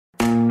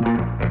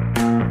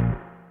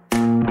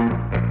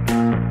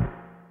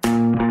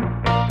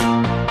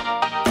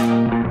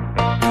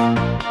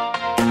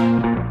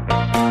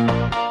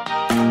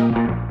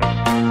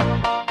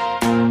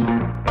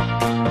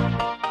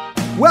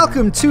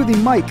welcome to the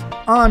Mike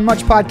on Much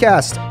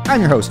podcast. I'm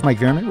your host, Mike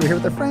Veerman. We're here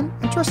with our friend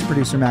and trusted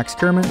producer, Max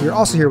Kerman. We're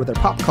also here with our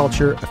pop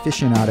culture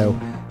aficionado,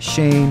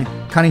 Shane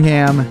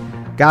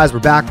Cunningham. Guys, we're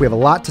back. We have a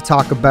lot to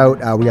talk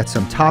about. We got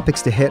some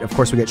topics to hit. Of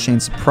course, we got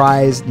Shane's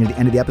surprise near the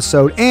end of the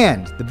episode.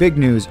 And the big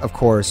news, of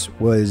course,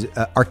 was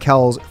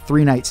Arkel's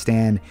 3-night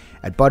stand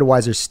at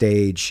Budweiser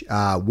stage.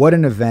 What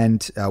an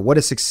event. What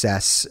a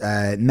success.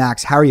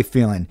 Max, how are you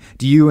feeling?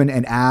 Do you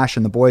and Ash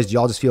and the boys, do you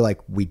all just feel like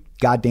we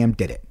goddamn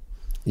did it?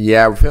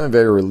 Yeah, we're feeling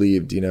very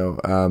relieved. You know,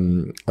 I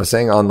was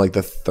saying on like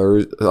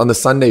on the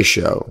Sunday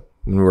show,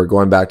 when we were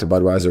going back to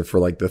Budweiser for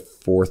like the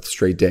 4th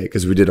straight day,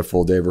 because we did a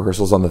full day of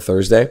rehearsals on the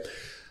Thursday.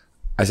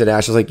 I said to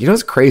Ash, I was like, you know,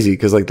 it's crazy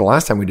because like the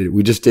last time we did it,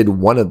 we just did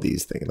one of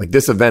these things. Like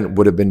this event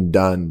would have been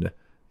done,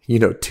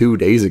 2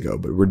 days ago,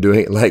 but we're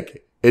doing it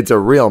like it's a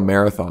real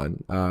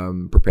marathon,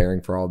 preparing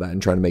for all that and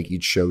trying to make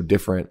each show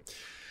different.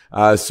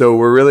 So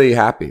we're really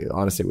happy,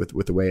 honestly,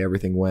 with the way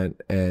everything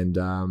went, and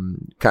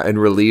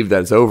relieved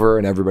that it's over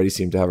and everybody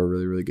seemed to have a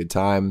really, really good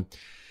time.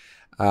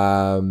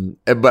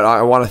 But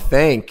I want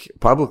to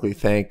publicly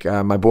thank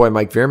my boy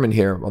Mike Veerman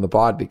here on the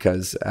pod,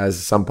 because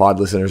as some pod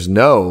listeners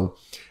know,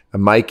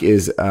 Mike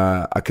is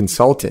a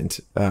consultant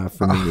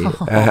for me. You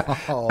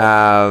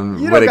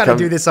don't got to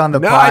do this on the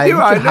pod.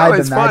 I know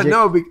it's fun.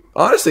 No,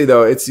 honestly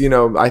though, it's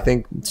I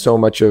think so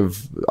much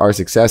of our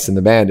success in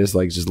the band is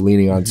like just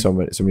leaning on so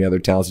many other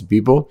talented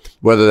people,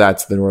 whether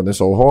that's the Northern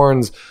Soul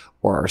Horns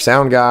or our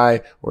sound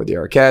guy or the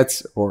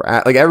Arquettes or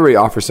like everybody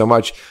offers so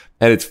much.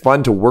 And it's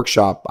fun to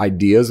workshop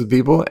ideas with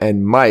people.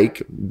 And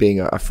Mike,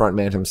 being a front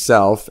man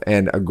himself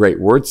and a great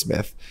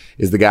wordsmith,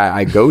 is the guy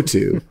I go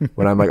to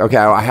when I'm like, okay,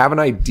 I have an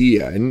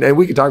idea. And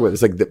we can talk about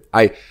this.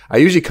 Like I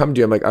usually come to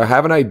you, I'm like, I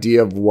have an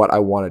idea of what I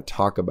want to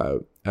talk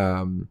about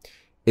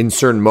in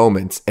certain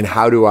moments. And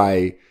how do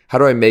I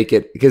make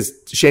it? Because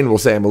Shane will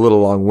say I'm a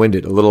little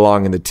long-winded, a little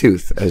long in the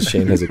tooth, as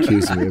Shane has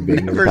accused me of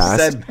being in the past.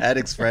 Never said that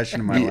expression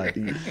in my life.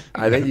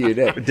 I think you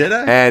did. Did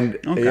I? And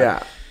okay.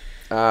 Yeah.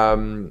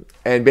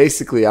 And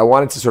basically I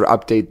wanted to sort of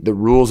update the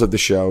rules of the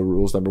show,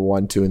 rules number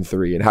 1, 2, and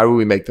 3, and how do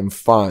we make them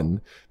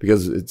fun?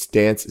 Because it's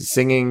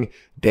singing,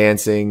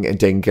 dancing, and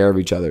taking care of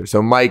each other.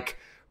 So Mike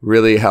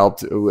really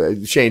helped.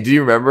 Shane, do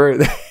you remember?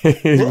 Do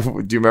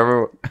you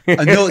remember?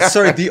 No,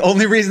 sorry. The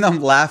only reason I'm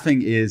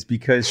laughing is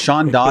because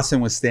Sean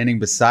Dawson was standing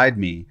beside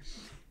me.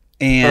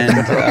 And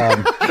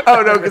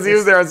oh no, because he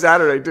was there on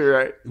Saturday too,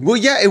 right? Well,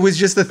 yeah, it was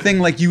just a thing.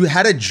 Like you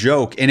had a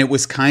joke, and it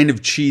was kind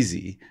of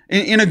cheesy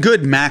in a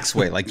good Max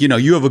way. Like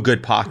you have a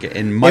good pocket,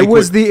 and Mike. It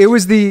was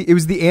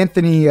the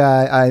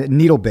Anthony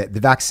needle bit,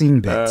 the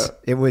vaccine bit.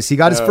 He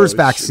got his first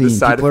vaccine.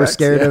 People are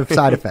scared of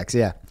side effects.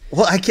 Yeah.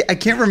 Well, I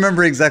can't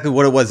remember exactly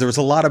what it was. There was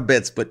a lot of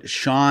bits, but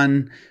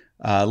Sean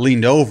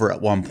leaned over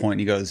at one point. And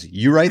he goes,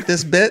 "You write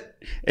this bit?"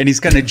 And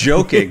he's kind of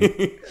joking,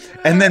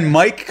 and then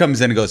Mike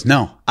comes in and goes,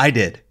 "No, I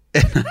did."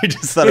 And I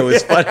just thought it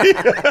was funny.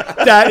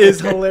 That is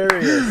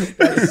hilarious.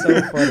 That is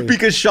so funny.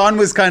 Because Sean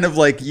was kind of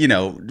like,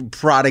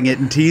 prodding it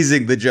and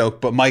teasing the joke,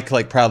 but Mike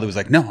like proudly was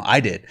like, "No, I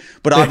did."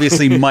 But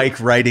obviously Mike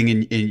writing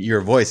in your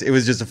voice, it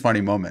was just a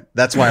funny moment.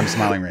 That's why I'm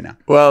smiling right now.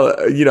 Well,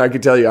 I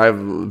can tell you I have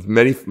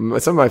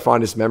some of my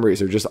fondest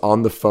memories are just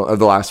on the phone of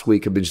the last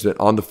week. I've been just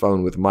on the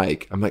phone with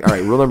Mike. I'm like, all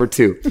right, rule number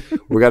 2,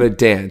 we got to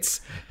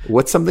dance.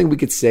 What's something we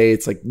could say?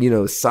 It's like,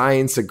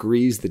 science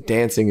agrees that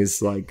dancing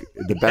is like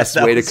the best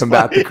way to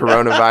combat the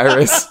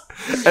coronavirus.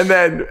 And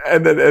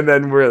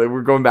then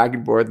we're going back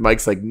and forth.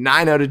 Mike's like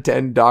 9 out of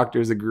 10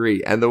 doctors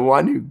agree. And the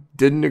one who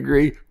didn't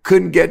agree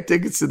couldn't get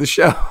tickets to the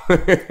show.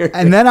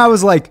 And then I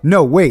was like,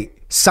 no, wait.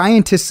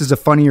 Scientist is a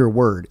funnier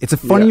word. It's a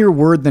funnier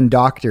word than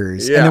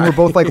doctors. Yeah. And then we're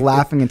both like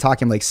laughing and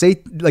talking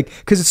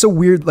because it's so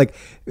weird. Like,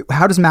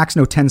 how does Max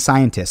know 10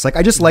 scientists? Like,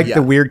 I just like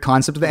the weird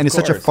concept of it. And it's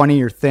such a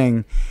funnier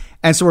thing.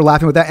 And so we're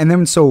laughing with that. And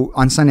then so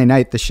on Sunday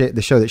night, the show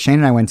that Shane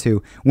and I went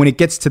to, when it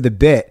gets to the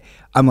bit,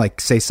 I'm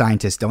like, say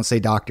scientists, don't say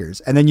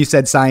doctors. And then you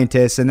said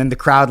scientists. And then the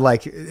crowd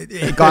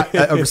it got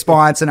a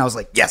response. And I was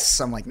like,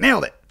 yes. I'm like,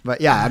 nailed it. But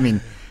yeah, I mean,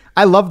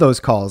 I love those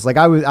calls. Like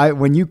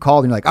when you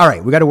called and you're like, all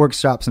right, we got to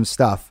workshop some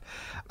stuff.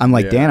 I'm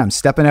like, Dan, I'm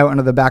stepping out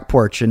onto the back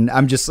porch, and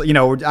I'm just,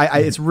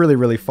 it's really,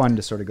 really fun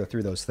to sort of go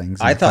through those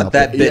things. I thought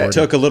that bit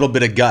took a little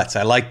bit of guts.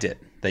 I liked it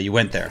that you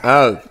went there.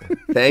 Oh,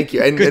 thank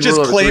you. And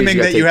just claiming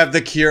that you have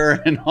the cure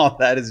and all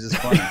that is just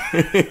funny.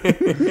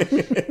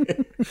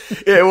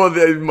 Yeah, well,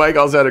 Mike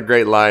also had a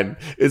great line.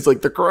 It's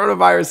like the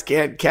coronavirus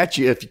can't catch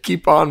you if you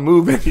keep on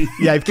moving.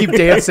 Yeah, keep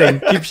dancing,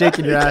 keep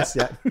shaking your ass.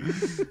 Yeah,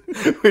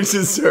 which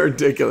is so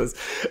ridiculous,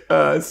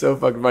 so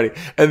fucking funny.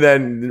 And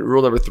then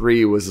rule number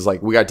 3 was just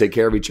like we got to take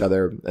care of each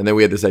other. And then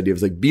we had this idea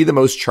of like be the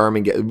most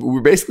charming. We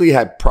basically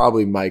had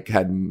Mike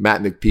had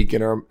Matt McPeak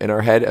in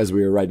our head as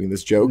we were writing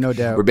this joke. No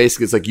doubt. Where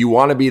basically it's like you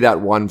want to be that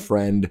one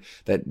friend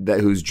that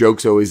whose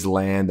jokes always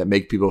land, that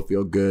make people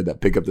feel good, that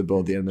pick up the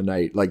bill at the end of the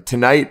night. Like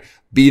tonight.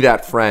 Be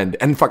that friend.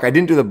 And fuck, I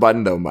didn't do the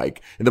button though,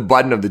 Mike. And the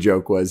button of the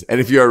joke was,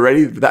 and if you're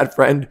already that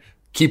friend,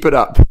 keep it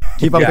up.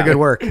 Keep up the good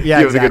work. Yeah,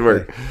 keep up the good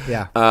work.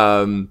 Yeah.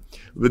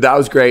 But that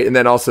was great. And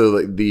then also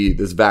like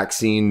this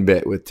vaccine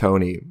bit with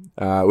Tony,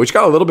 which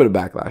got a little bit of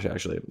backlash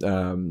actually,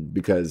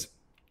 because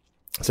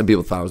some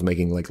people thought I was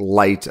making like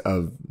light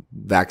of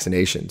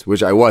vaccinations,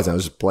 which I wasn't. I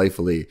was just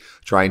playfully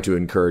trying to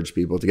encourage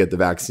people to get the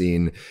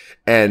vaccine.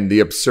 And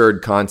the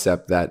absurd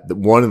concept that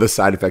one of the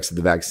side effects of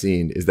the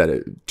vaccine is that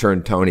it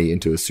turned Tony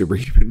into a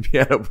superhuman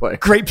piano player.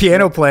 Great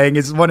piano playing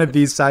is one of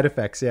these side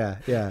effects. Yeah.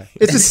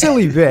 It's a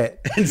silly bit.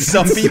 And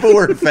some people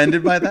were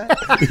offended by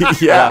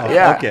that?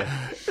 Yeah. Okay.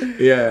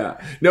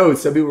 Yeah. No,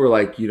 some people were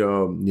like,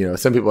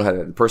 some people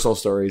had personal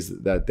stories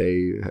that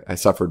they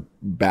suffered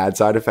bad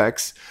side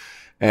effects.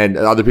 And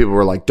other people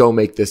were like, don't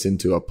make this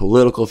into a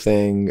political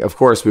thing. Of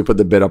course, we put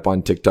the bit up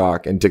on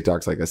TikTok, and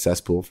TikTok's like a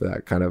cesspool for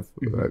that kind of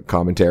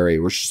commentary.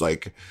 We're just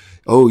like,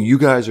 oh, you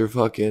guys are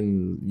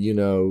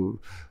fucking,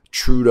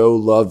 Trudeau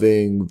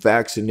loving,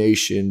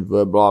 vaccination,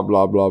 blah, blah,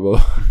 blah, blah,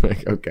 blah.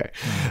 Like, okay.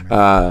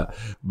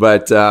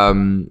 But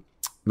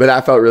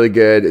that felt really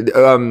good.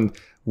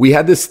 We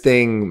had this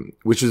thing,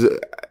 which was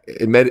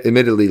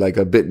admittedly like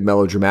a bit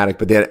melodramatic,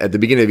 but then at the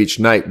beginning of each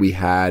night, we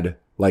had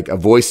like a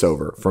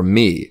voiceover from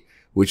me,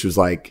 which was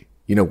like,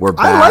 we're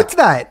back. I liked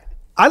that.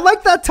 I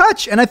liked that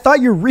touch, and I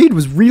thought your read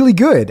was really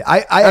good.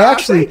 I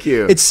actually, thank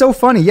you. It's so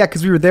funny, yeah,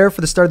 because we were there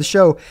for the start of the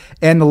show,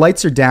 and the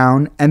lights are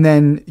down, and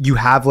then you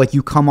have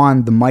you come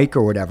on the mic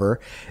or whatever.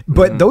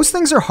 But those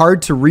things are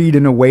hard to read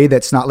in a way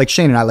that's not like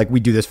Shane and I, we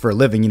do this for a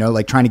living,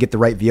 like trying to get the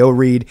right VO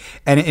read.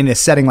 And in a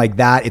setting like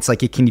that, it's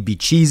like it can be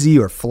cheesy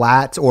or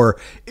flat or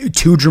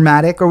too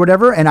dramatic or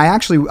whatever. And I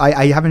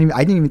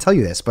didn't even tell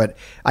you this, but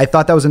I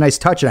thought that was a nice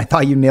touch, and I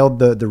thought you nailed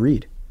the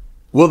read.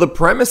 Well, the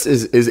premise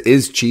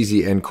is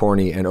cheesy and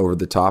corny and over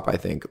the top, I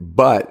think.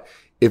 But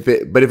if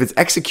it's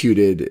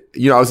executed,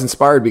 I was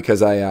inspired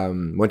because I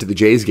went to the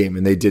Jays game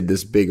and they did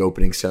this big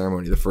opening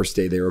ceremony the first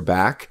day they were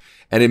back,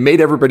 and it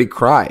made everybody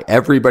cry.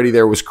 Everybody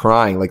there was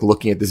crying, like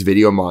looking at this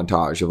video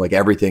montage of like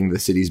everything the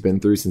city's been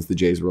through since the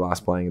Jays were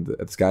last playing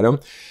at the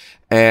Skydome.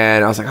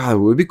 And I was like, it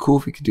would be cool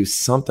if we could do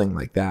something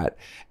like that.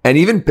 And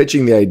even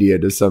pitching the idea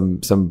to some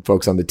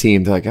folks on the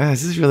team, they're like,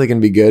 is this really going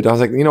to be good? I was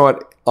like, you know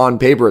what? On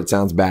paper, it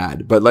sounds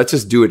bad, but let's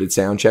just do it at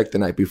sound check the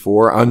night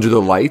before under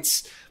the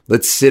lights.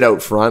 Let's sit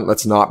out front.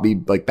 Let's not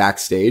be like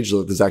backstage.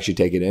 Let's actually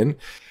take it in.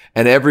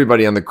 And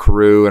everybody on the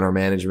crew and our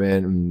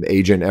management and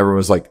agent, everyone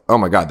was like, oh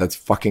my God, that's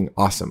fucking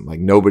awesome.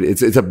 Like nobody,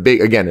 it's a big,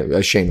 again,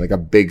 a shame, like a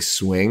big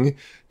swing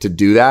to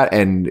do that.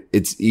 And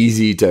it's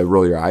easy to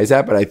roll your eyes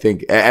at, but I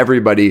think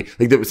everybody,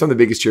 some of the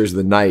biggest cheers of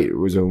the night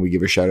was when we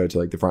give a shout out to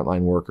like the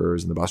frontline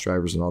workers and the bus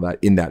drivers and all that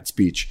in that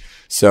speech.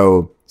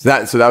 So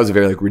that was a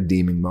very like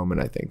redeeming moment.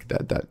 I think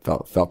that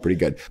felt pretty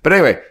good. But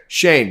anyway,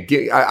 Shane,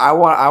 I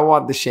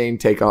want the Shane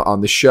take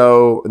on the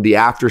show, the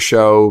after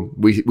show.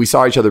 We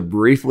saw each other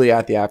briefly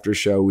at the after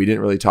show. We didn't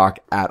really talk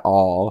at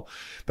all,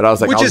 but I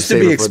was like, which is to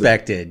be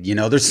expected.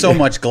 There's so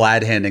much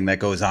glad handing that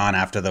goes on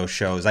after those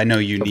shows. I know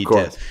you need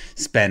to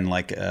spend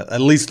like at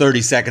least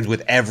 30 seconds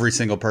with every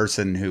single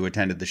person who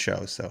attended the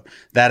show, so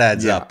that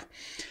adds up.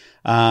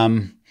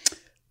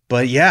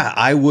 But yeah,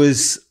 I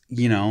was,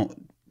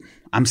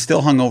 I'm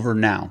still hungover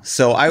now.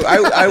 So I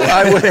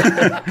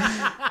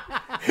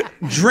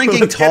would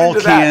drinking tall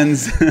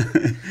cans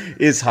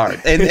is hard.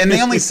 And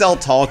they only sell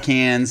tall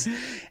cans.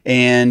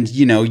 And,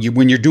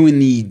 when you're doing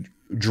the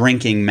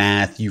drinking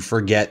math, you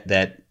forget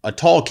that a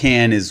tall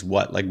can is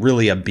what, like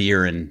really a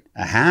beer and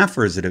a half,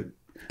 or is it at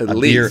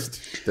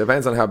least beer?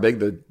 Depends on how big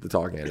the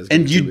tall can is.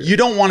 And you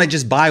don't want to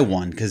just buy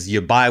one, because you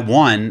buy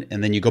one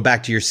and then you go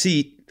back to your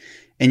seat.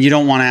 And you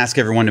don't want to ask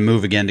everyone to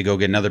move again to go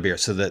get another beer,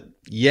 so that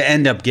you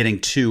end up getting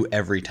 2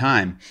 every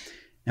time.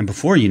 And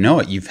before you know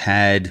it, you've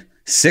had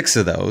 6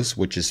 of those,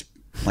 which is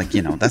like,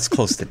 that's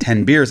close to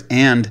 10 beers.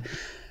 And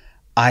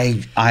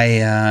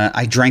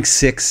I drank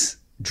 6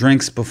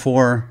 drinks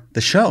before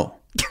the show.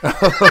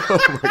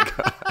 Oh my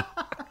God.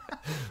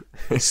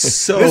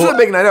 So this is a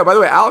big night out. By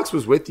the way, Alex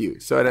was with you,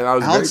 so I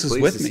was Alex very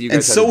pleased was to with see you me,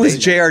 guys. and so was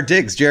J.R.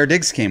 Diggs. J.R.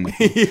 Diggs came with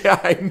me. Yeah,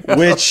 I know.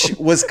 Which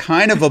was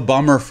kind of a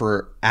bummer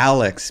for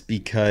Alex,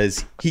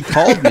 because he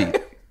called me.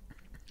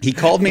 He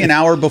called me an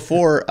hour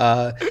before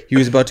he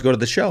was about to go to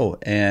the show,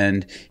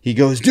 and he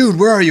goes, "Dude,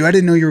 where are you? I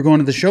didn't know you were going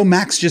to the show.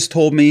 Max just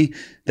told me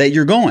that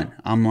you're going."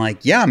 I'm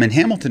like, "Yeah, I'm in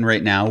Hamilton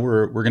right now.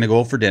 We're gonna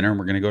go for dinner and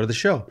we're gonna go to the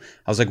show."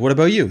 I was like, "What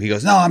about you?" He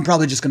goes, "No, I'm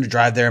probably just gonna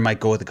drive there. I might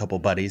go with a couple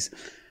buddies."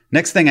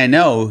 Next thing I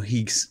know,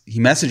 he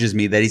messages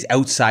me that he's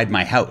outside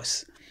my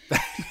house.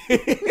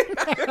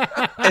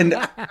 And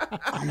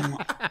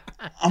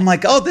I'm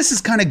like, oh, this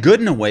is kind of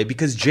good in a way,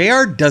 because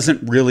JR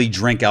doesn't really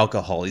drink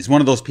alcohol. He's one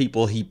of those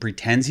people, he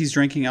pretends he's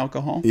drinking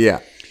alcohol.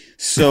 Yeah.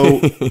 So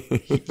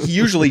he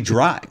usually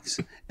drives.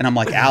 And I'm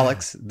like,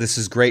 Alex, this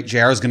is great.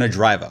 JR is going to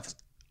drive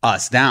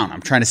us down.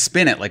 I'm trying to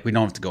spin it like we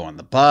don't have to go on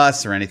the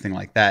bus or anything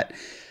like that.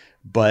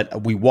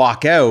 But we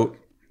walk out.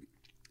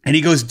 And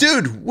he goes,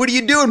 "Dude, what are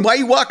you doing? Why are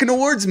you walking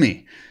towards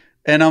me?"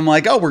 And I'm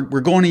like, "Oh, we're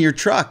going to your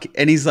truck."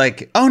 And he's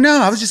like, "Oh,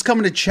 no, I was just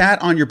coming to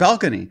chat on your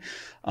balcony."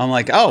 I'm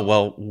like, "Oh,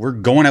 well, we're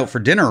going out for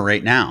dinner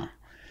right now."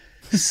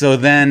 So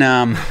then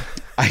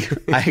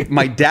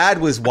my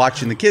dad was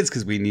watching the kids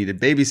because we needed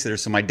babysitters.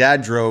 So my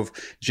dad drove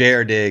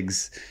J.R.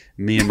 Diggs,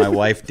 me and my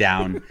wife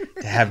down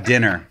to have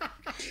dinner.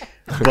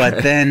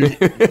 But then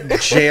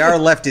JR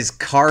left his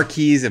car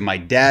keys in my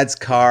dad's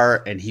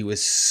car, and he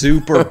was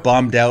super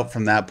bummed out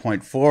from that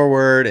point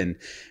forward. And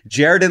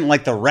JR didn't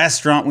like the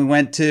restaurant we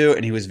went to,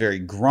 and he was very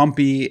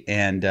grumpy.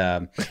 And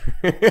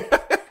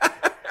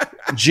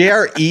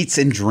JR eats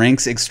and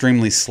drinks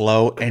extremely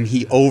slow, and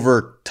he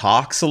over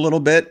talks a little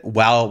bit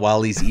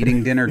while he's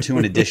eating dinner too,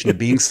 in addition to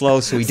being slow.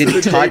 So he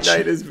didn't touch. Date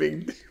night is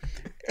being...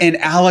 And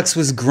Alex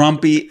was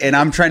grumpy, and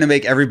I'm trying to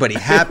make everybody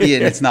happy,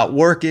 and it's not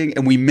working.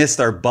 And we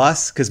missed our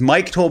bus because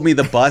Mike told me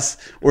the bus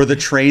or the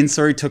train,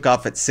 took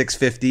off at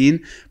 6:15,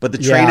 but the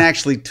train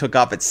actually took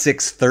off at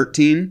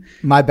 6:13.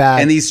 My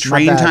bad. And these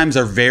train times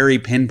are very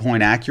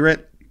pinpoint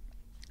accurate.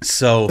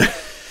 So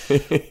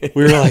we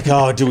were like,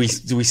 oh, do we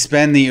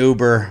spend the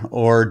Uber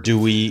or do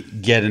we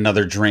get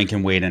another drink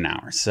and wait an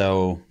hour?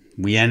 So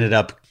we ended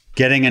up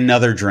getting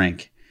another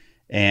drink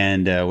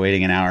and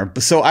waiting an hour.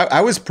 So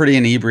I was pretty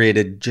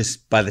inebriated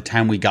just by the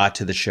time we got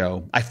to the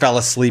show. I fell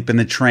asleep in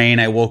the train.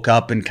 I woke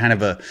up in kind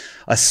of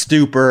a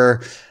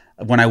stupor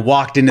when I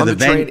walked into the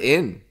venue. On the train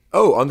in?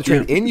 Oh, on the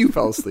train in you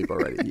fell asleep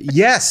already?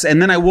 Yes.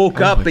 And then I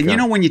woke up, and God. You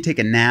know when you take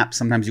a nap,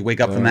 sometimes you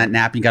wake up from that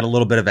nap, you got a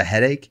little bit of a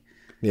headache?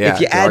 Yeah,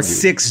 if you add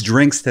 6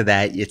 drinks to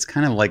that, it's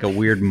kind of like a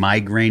weird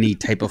migraine-y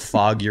type of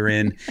fog you're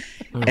in.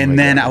 And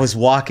then I was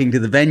walking to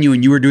the venue,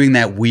 and you were doing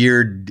that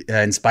weird,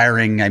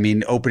 inspiring,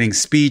 opening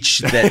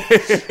speech.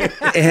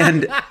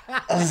 And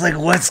I was like,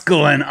 what's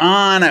going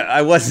on?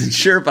 I wasn't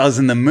sure if I was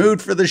in the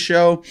mood for the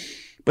show.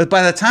 But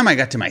by the time I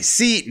got to my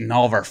seat and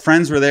all of our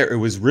friends were there, it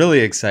was really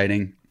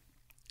exciting.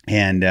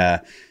 And,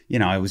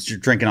 I was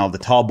drinking all the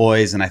tall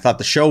boys, and I thought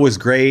the show was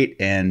great,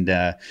 and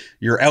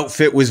your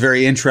outfit was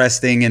very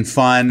interesting and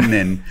fun,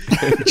 and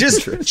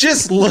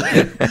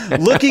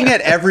looking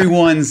at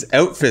everyone's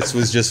outfits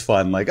was just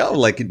fun.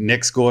 Like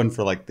Nick's going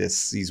for like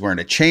this, he's wearing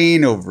a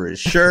chain over his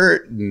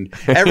shirt, and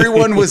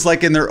everyone was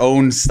like in their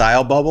own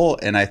style bubble,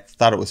 and I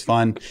thought it was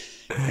fun.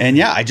 And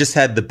yeah, I just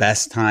had the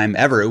best time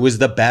ever. It was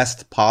the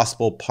best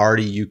possible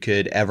party you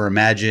could ever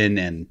imagine,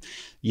 and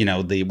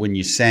when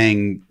you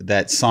sang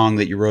that song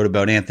that you wrote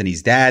about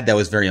Anthony's dad, that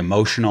was very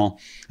emotional,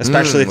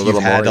 especially if you've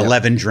had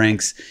 11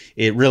 drinks.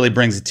 It really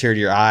brings a tear to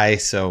your eye.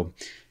 So,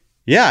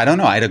 yeah, I don't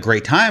know. I had a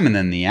great time. And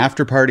then the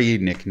after party,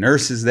 Nick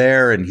Nurse is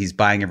there, and he's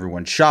buying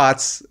everyone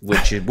shots,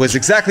 which was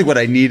exactly what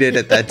I needed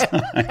at that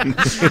time.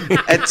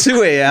 At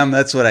 2 a.m.,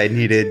 that's what I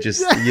needed.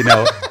 Just,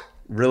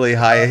 really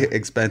high,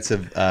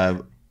 expensive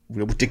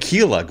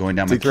tequila going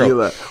down my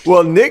throat.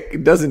 Well,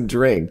 Nick doesn't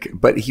drink,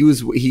 but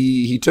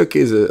he took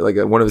his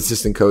one of his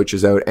assistant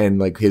coaches out, and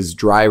like his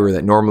driver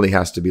that normally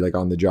has to be like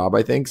on the job,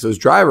 I think. So his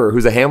driver,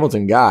 who's a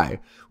Hamilton guy,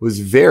 was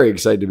very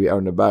excited to be out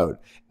and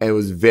about, and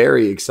was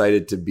very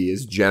excited to be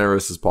as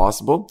generous as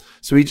possible.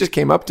 So he just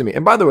came up to me.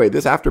 And by the way,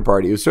 this after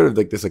party, it was sort of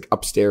like this like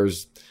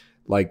upstairs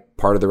like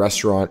part of the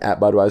restaurant at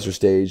Budweiser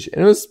stage,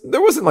 and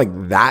there wasn't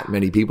like that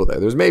many people there.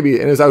 There's maybe,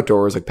 and it was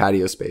outdoors, like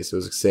patio space, so it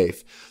was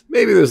safe.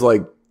 Maybe there's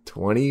like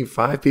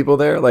 25 people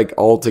there, like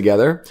all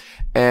together.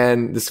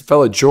 And this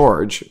fella,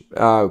 George,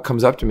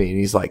 comes up to me and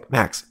he's like,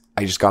 Max,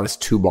 I just got us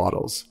 2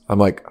 bottles. I'm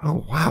like,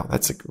 oh, wow,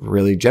 that's like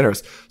really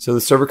generous. So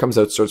the server comes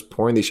out, starts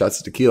pouring these shots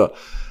of tequila.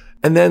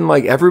 And then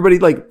like everybody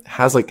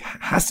has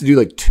to do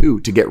like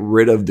 2 to get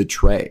rid of the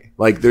tray.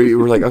 Like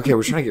we're like, okay,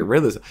 we're trying to get rid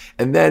of this.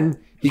 And then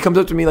he comes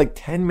up to me like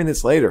 10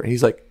 minutes later and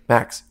he's like,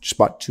 Max, just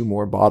bought 2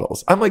 more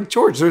bottles. I'm like,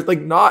 George, there's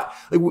like not,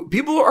 like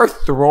people are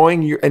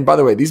throwing and by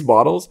the way, these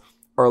bottles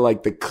are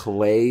like the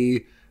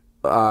clay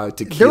tequila.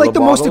 They're like the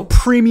bottle. most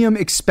premium,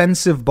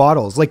 expensive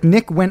bottles. Like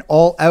Nick went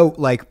all out,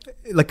 like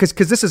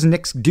because this is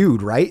Nick's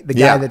dude, right? The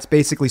guy that's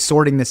basically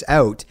sorting this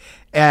out,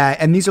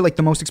 and these are like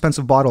the most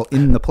expensive bottle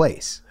in the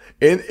place.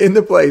 In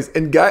the place,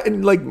 and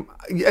like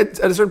at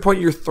a certain point,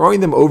 you're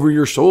throwing them over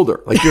your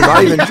shoulder, like you're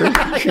not even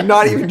drinking. You're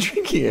not even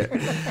drinking it.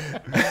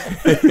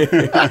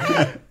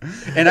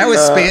 And I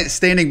was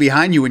standing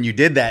behind you when you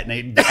did that, and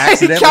I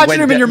accidentally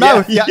catching him in your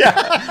mouth. Yeah.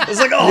 I was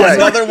like,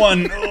 another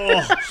one.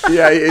 Oh.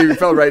 Yeah, it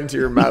fell right into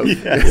your mouth.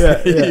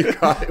 Yeah. You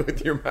caught it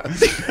with your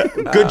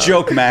mouth. Good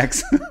joke,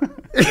 Max.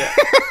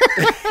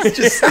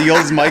 Just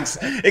steals Mike's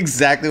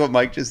exactly what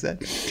Mike just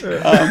said.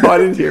 I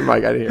didn't hear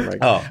Mike.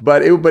 Oh.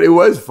 But it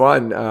was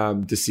fun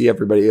to see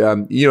everybody.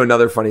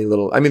 Another funny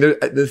little. I mean,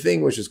 the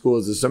thing which is cool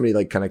is there's so many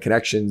like kind of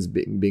connections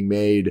being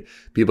made.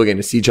 People getting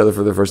to see each other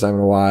for the first time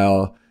in a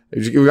while.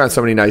 We got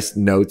so many nice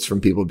notes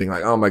from people being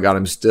like, "Oh my God,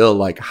 I'm still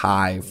like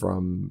high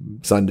from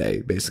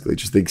Sunday." Basically,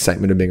 just the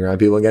excitement of being around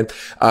people again.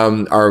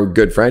 Our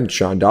good friend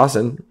Sean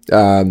Dawson,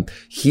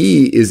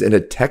 he is in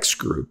a text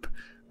group,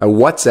 a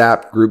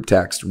WhatsApp group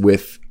text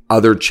with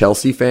other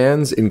Chelsea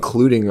fans,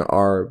 including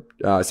our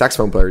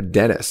saxophone player,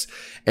 Dennis.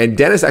 And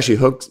Dennis actually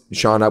hooked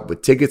Sean up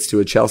with tickets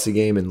to a Chelsea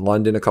game in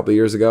London a couple of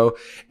years ago.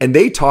 And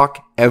they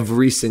talk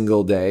every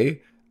single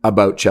day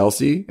about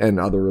Chelsea and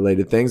other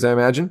related things, I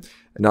imagine.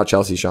 Not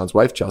Chelsea, Sean's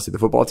wife, Chelsea, the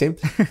football team.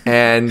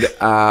 And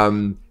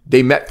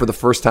they met for the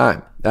first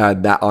time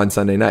that on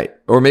Sunday night.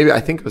 Or maybe I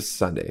think it was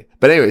Sunday.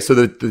 But anyway, so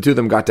the 2 of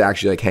them got to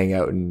actually like hang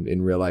out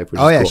in real life.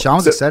 Which is cool. Sean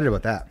was excited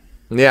about that.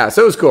 Yeah,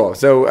 so it was cool.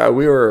 So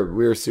we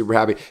were super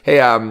happy. Hey,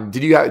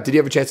 did you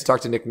have a chance to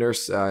talk to Nick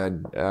Nurse,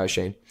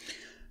 Shane?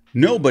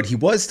 No, but he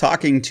was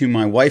talking to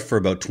my wife for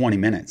about 20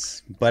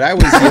 minutes. But I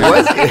was,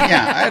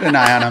 yeah, I had an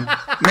eye on him.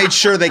 Made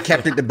sure they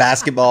kept it to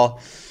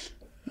basketball.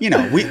 You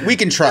know, we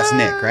can trust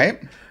Nick,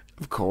 right?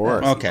 Of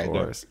course. Okay, of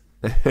course.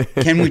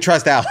 Can we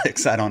trust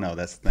Alex? I don't know.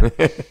 That's the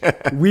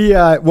thing.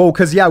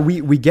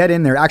 We get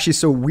in there actually.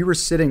 So we were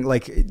sitting,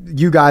 like,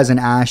 you guys and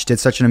Ash did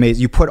such an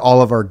amazing, you put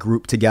all of our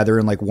group together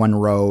in like one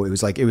row. It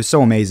was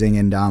so amazing.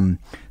 And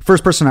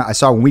first person I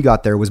saw when we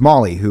got there was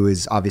Molly, who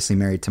is obviously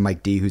married to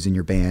Mike D, who's in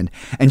your band.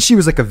 And she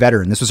was like a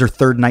veteran. This was her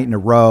third night in a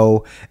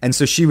row. And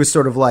so she was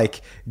sort of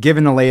like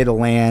giving the lay of the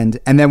land.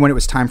 And then when it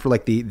was time for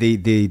like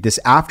this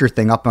after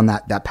thing up on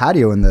that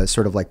patio in the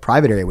sort of like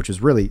private area, which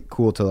was really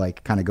cool to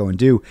like kind of go and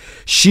do,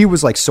 she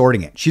was like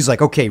sorting it. She's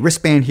like, okay,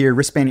 wristband here.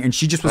 And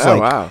she just was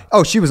wow.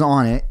 Oh, she was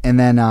on it. And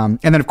then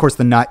of course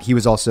the nut, he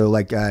was also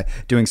like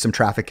doing some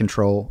traffic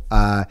control.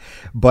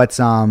 But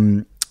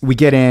we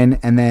get in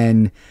and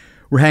then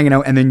we're hanging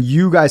out, and then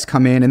you guys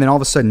come in, and then all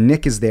of a sudden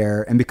Nick is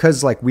there. And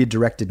because like we had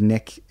directed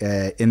Nick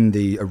in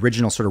the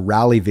original sort of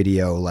rally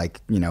video, like,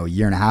 you know, a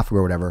year and a half ago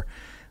or whatever,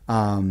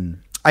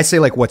 I say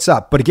like, what's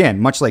up? But again,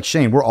 much like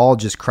Shane, we're all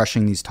just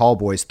crushing these tall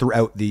boys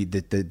throughout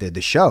the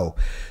show.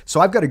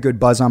 So I've got a good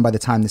buzz on by the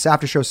time this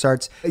after show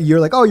starts. You're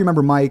like, oh, you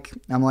remember Mike?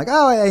 I'm like,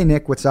 oh, hey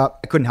Nick, what's up?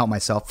 I couldn't help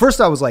myself.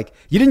 First I was like,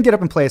 you didn't get up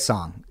and play a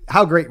song.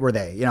 How great were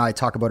they? You know, I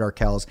talk about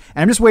Arkells,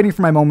 and I'm just waiting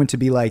for my moment to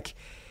be like,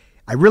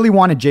 I really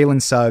wanted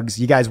Jalen Suggs.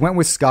 You guys went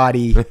with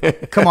Scotty.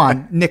 Come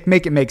on, Nick,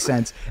 make it make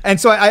sense. And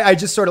so I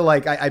just sort of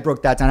like, I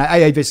broke that down.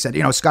 I just said,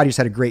 you know, Scotty just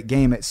had a great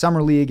game at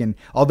Summer League. And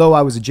although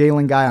I was a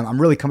Jalen guy, I'm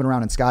really coming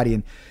around on Scotty.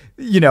 And,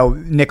 you know,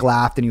 Nick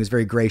laughed and he was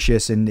very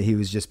gracious. And he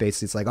was just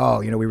basically, it's like,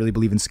 oh, you know, we really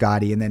believe in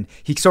Scotty. And then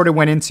he sort of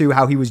went into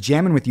how he was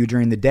jamming with you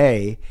during the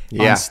day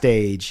on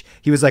stage.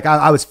 He was like,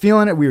 I was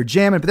feeling it. We were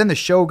jamming, but then the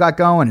show got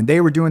going and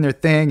they were doing their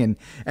thing. And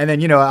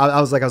then, you know, I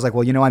was like,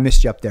 well, you know, I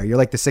missed you up there. You're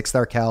like the sixth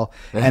Arkel.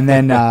 And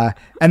then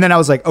I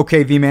was like,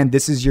 okay, V-Man,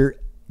 this is your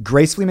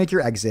gracefully make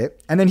your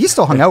exit. And then he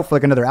still hung out for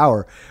like another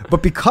hour.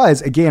 But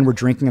because, again, we're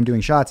drinking, I'm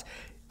doing shots,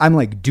 I'm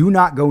like, do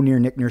not go near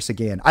Nick Nurse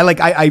again.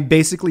 I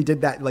basically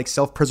did that like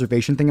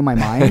self-preservation thing in my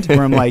mind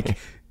where I'm like,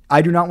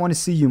 I do not want to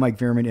see you, Mike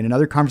Veerman, in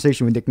another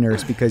conversation with Nick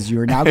Nurse because you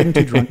are now getting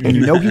too drunk and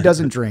you know he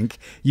doesn't drink.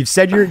 You've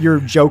said your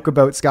joke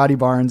about Scotty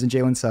Barnes and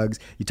Jalen Suggs.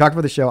 You talked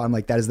about the show. I'm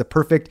like, that is the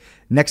perfect,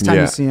 next time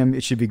you see him,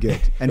 it should be good.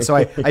 And so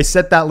I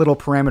set that little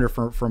parameter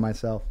for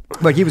myself.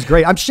 But he was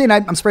great. I'm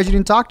surprised you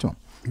didn't talk to him.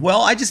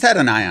 Well, I just had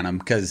an eye on him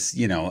because,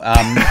 you know,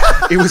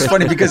 it was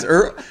funny because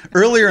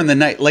earlier in the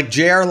night, like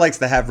JR likes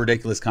to have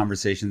ridiculous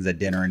conversations at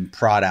dinner and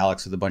prod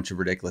Alex with a bunch of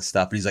ridiculous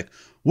stuff. And he's like,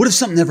 what if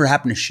something ever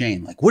happened to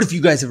Shane? Like, what if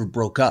you guys ever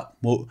broke up?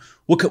 Well,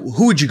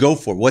 who would you go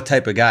for? What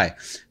type of guy?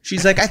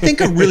 She's like, I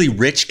think a really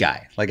rich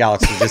guy. Like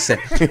Alex was just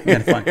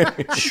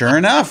saying. Sure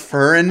enough,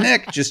 her and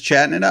Nick just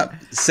chatting it up,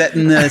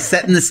 setting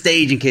the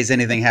stage in case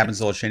anything happens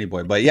to old Shaney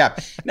boy. But yeah,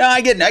 no,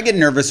 I get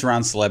nervous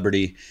around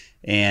celebrity.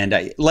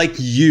 And like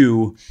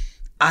you,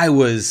 I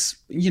was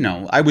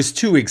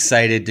too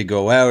excited to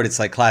go out. It's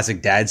like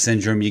classic dad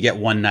syndrome. You get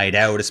one night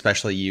out,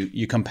 especially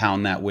you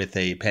compound that with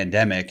a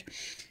pandemic.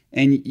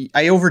 And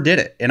I overdid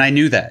it. And I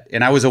knew that.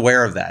 And I was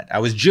aware of that. I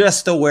was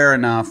just aware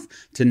enough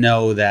to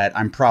know that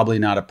I'm probably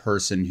not a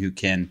person who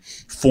can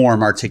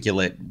form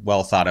articulate,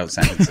 well thought out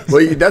sentences.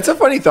 Well, that's a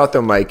funny thought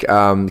though, Mike.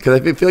 Because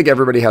I feel like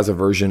everybody has a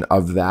version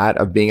of that,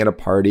 of being at a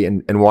party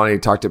and wanting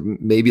to talk to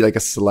maybe like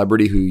a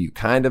celebrity who you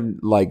kind of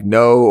like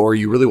know, or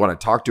you really want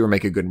to talk to or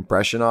make a good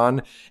impression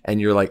on.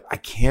 And you're like, I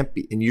can't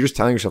be. And you're just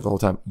telling yourself the whole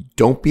time,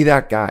 don't be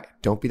that guy.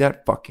 Don't be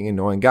that fucking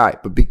annoying guy,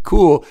 but be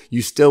cool.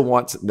 You still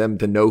want them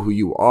to know who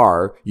you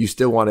are. You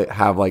still want to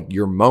have like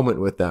your moment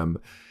with them,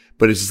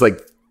 but it's just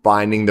like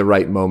finding the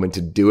right moment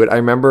to do it. I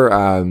remember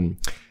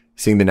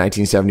seeing the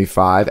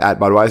 1975 at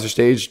Budweiser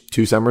stage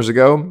 2 summers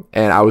ago,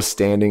 and I was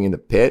standing in the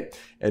pit,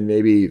 and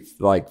maybe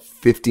like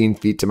 15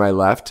 feet to my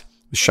left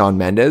was Shawn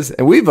Mendes,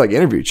 and we've like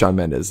interviewed Shawn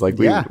Mendes like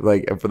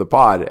for the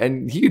pod,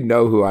 and he'd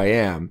know who I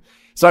am.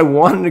 So I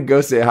wanted to go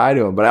say hi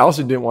to him, but I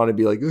also didn't want to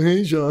be like,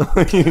 hey, Shawn.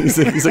 he's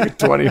like a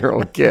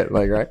 20-year-old kid,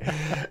 like, right?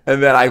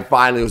 And then I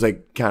finally was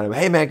like, kind of,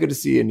 hey, man, good to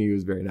see you. And he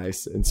was very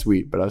nice and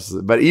sweet.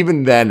 But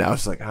even then, I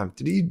was like,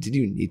 did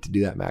you need to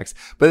do that, Max?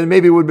 But then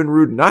maybe it would have been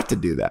rude not to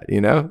do that, you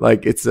know?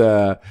 Like, it's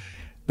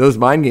those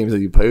mind games that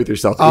you play with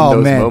yourself in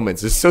those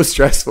moments. It's so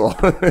stressful.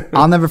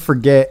 I'll never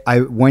forget.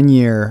 One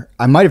year,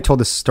 I might have told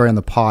this story on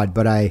the pod,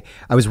 but I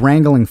was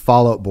wrangling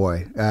Fall Out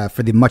Boy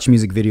for the Much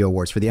Music Video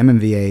Awards for the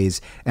MMVAs,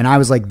 and I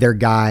was like their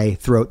guy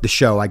throughout the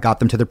show. I got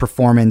them to their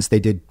performance. They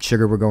did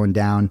Sugar We're Going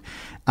Down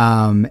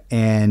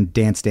and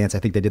Dance Dance. I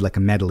think they did like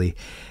a medley.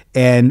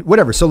 And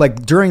whatever. So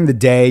like during the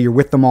day, you're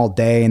with them all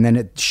day. And then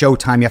at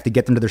showtime, you have to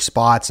get them to their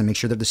spots and make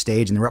sure they're the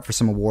stage and they're up for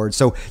some awards.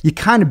 So you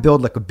kind of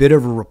build like a bit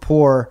of a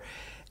rapport.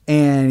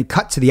 And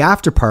cut to the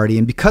after party.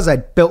 And because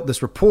I'd built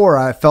this rapport,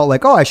 I felt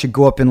like, I should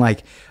go up and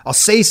like, I'll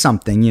say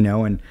something, you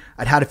know, and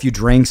I'd had a few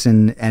drinks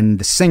and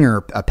the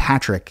singer,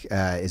 Patrick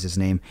is his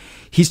name.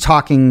 He's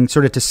talking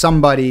sort of to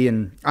somebody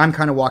and I'm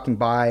kind of walking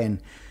by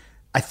and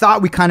I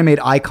thought we kind of made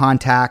eye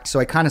contact. So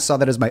I kind of saw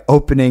that as my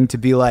opening to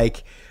be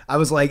like, I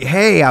was like,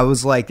 hey,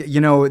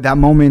 that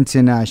moment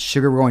in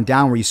Sugar We're Going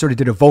Down where you sort of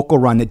did a vocal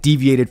run that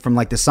deviated from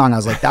like the song. I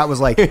was like, that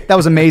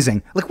was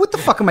amazing. Like, what the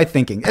fuck am I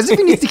thinking? As if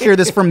he needs to hear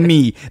this from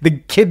me, the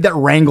kid that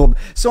wrangled.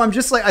 So I'm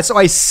just like, so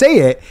I say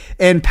it,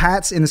 and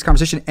Pat's in this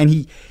conversation, and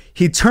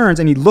he turns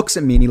and he looks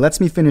at me and he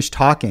lets me finish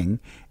talking,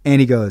 and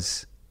he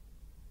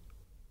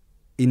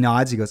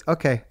nods. He goes,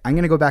 okay, I'm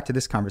going to go back to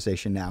this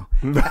conversation now.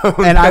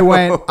 And I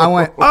went,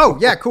 oh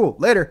yeah, cool,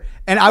 later.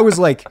 And I was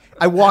like,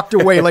 I walked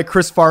away like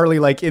Chris Farley,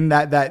 like in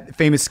that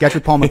famous sketch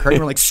with Paul McCartney.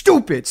 We're like,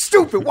 stupid.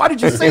 Why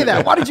did you say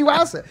that? Why did you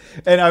ask it?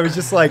 And I was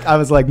just like,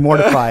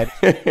 mortified.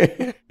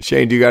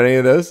 Shane, do you got any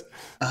of those?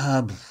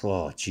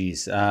 Oh,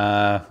 geez. No.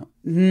 I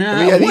mean,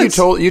 I think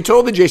you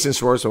told the Jason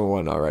Schwartzman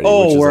one already.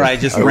 Oh, where I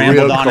just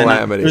rambled on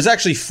calamity. and on. There's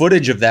actually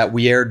footage of that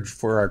we aired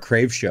for our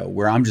Crave show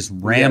where I'm just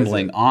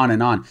rambling on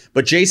and on.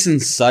 But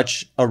Jason's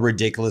such a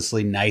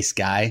ridiculously nice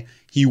guy.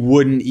 He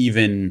wouldn't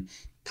even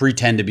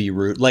pretend to be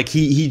rude. Like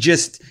he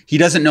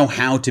doesn't know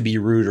how to be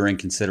rude or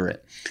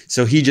inconsiderate.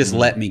 So he just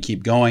let me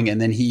keep going, and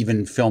then he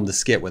even filmed a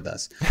skit with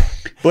us.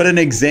 But an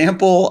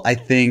example, I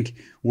think,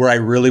 where I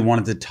really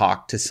wanted to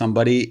talk to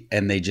somebody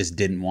and they just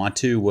didn't want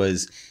to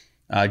was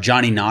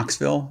Johnny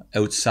Knoxville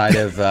outside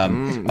of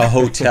a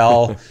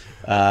hotel.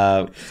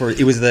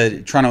 It was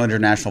the Toronto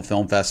International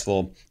Film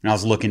Festival, and I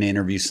was looking to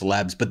interview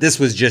celebs. But this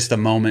was just a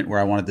moment where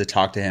I wanted to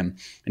talk to him,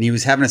 and he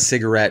was having a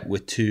cigarette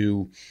with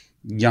two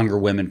younger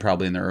women,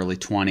 probably in their early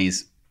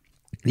 20s.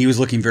 He was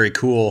looking very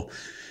cool.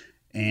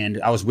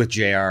 And I was with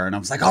JR, and I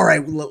was like, all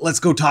right, let's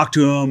go talk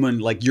to him. And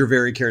like, you're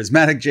very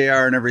charismatic,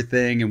 JR, and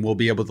everything. And we'll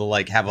be able to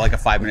like have like a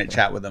 5-minute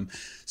chat with him.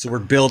 So we're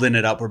building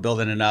it up.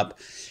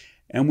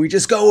 And we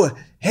just go,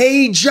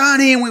 hey,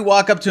 Johnny. And we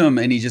walk up to him,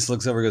 and he just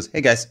looks over and goes,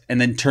 hey, guys. And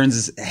then turns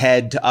his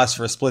head to us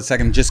for a split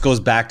second, just goes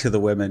back to the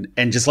women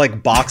and just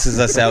like boxes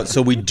us out.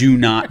 So we do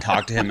not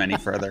talk to him any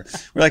further.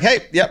 We're like,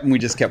 hey, yep. And we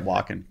just kept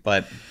walking.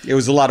 But it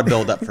was a lot of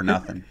build up for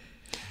nothing.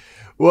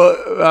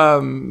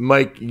 Well,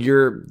 Mike,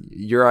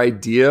 your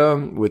idea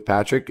with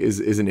Patrick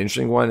is an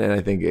interesting one, and I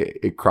think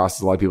it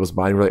crosses a lot of people's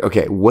mind. We're like,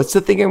 okay, what's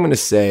the thing I'm going to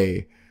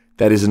say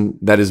that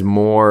is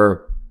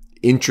more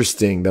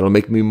interesting, that'll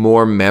make me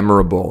more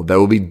memorable, that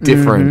will be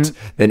different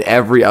than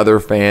every other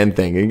fan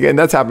thing? And again,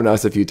 that's happened to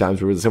us a few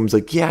times where someone's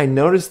like, yeah, I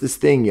noticed this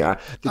thing, the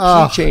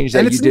key change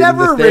that you did in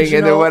the thing,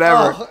 and then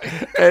whatever.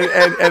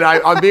 And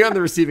I'm being on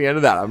the receiving end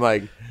of that. I'm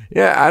like,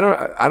 yeah,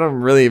 I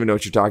don't really even know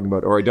what you're talking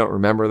about, or I don't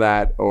remember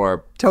that,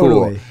 or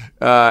totally.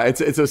 Cool.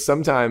 It's so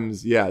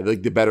sometimes, yeah,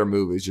 like the better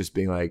move is just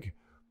being like,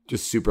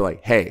 just super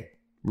like, hey,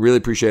 really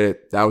appreciate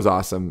it, that was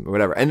awesome, or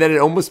whatever, and then it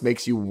almost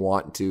makes you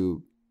want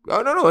to,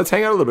 oh no, let's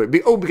hang out a little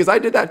bit. Because I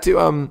did that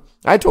to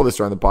I told this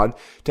story on the pod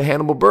to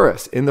Hannibal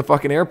Buress in the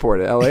fucking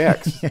airport at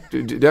LAX.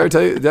 Did I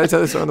tell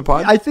this story on the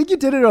pod? I think you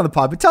did it on the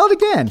pod, but tell it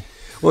again.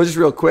 Well, just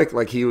real quick,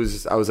 like I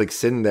was like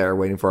sitting there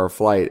waiting for our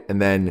flight,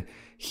 and then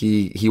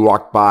he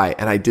walked by,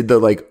 and I did the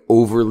like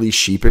overly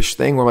sheepish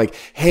thing where I'm like,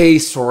 hey,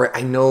 sorry,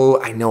 I know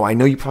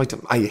you probably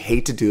don't, I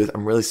hate to do this,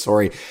 I'm really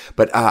sorry,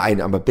 but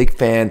I'm a big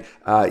fan.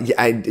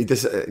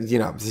 This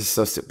is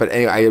so stupid. But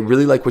anyway, I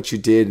really like what you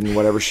did in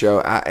whatever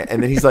show.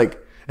 And then he's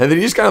like, and then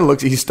he just kind of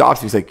looks, he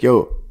stops, and he's like,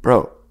 yo,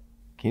 bro,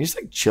 can you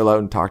just like chill out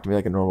and talk to me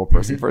like a normal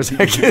person for a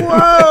second?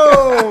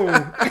 Whoa!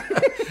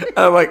 And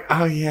I'm like,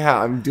 oh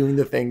yeah, I'm doing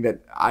the thing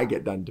that I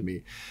get done to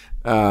me.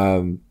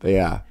 But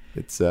yeah.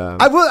 It's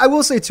I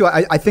will say too,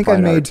 I think I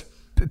made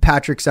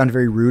Patrick sound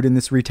very rude in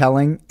this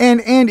retelling,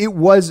 and it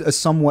was a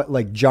somewhat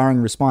like jarring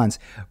response,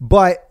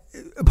 but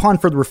upon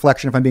further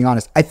reflection, if I'm being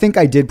honest, I think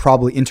I did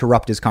probably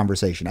interrupt his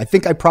conversation. I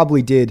think I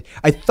probably did.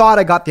 I thought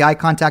I got the eye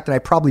contact, and I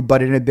probably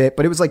butted in a bit,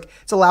 but it was like,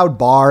 it's a loud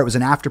bar. It was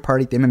an after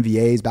party at the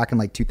MMVAs back in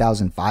like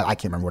 2005. I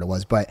can't remember what it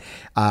was, but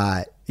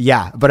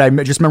yeah, but I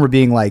just remember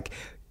being like,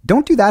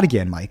 don't do that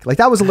again, Mike. Like,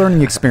 that was a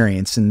learning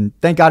experience, and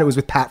thank God it was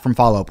with Pat from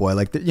Fall Out Boy.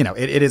 Like,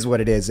 it is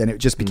what it is, and it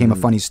just became a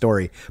funny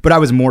story. But I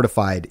was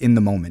mortified in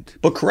the moment.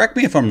 But correct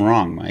me if I'm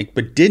wrong, Mike,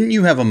 but didn't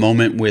you have a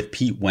moment with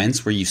Pete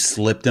Wentz where you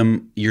slipped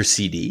him your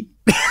CD?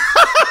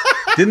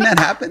 Didn't that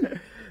happen?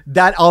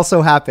 That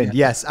also happened.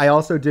 Yeah. Yes, I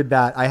also did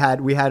that.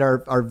 We had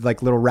our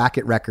like little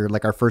racket record,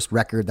 like our first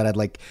record that I'd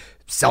like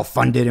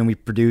self-funded and we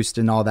produced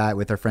and all that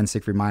with our friend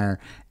Siegfried Meyer,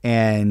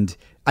 and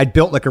I'd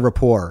built like a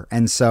rapport.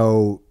 And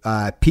so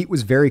Pete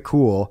was very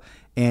cool,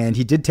 and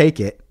he did take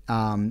it.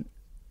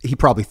 He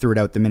probably threw it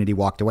out the minute he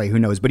walked away. Who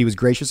knows? But he was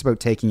gracious about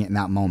taking it in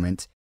that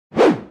moment.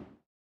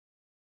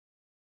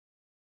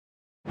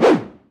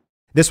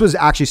 This was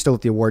actually still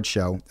at the awards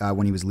show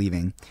when he was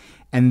leaving.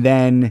 And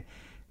then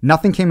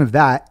nothing came of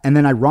that. And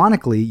then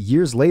ironically,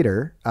 years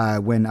later,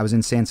 when I was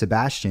in San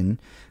Sebastian,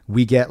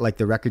 we get like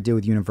the record deal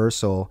with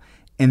Universal.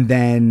 And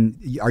then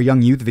our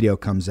Young Youth video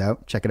comes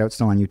out. Check it out,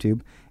 still on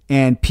YouTube.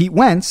 And Pete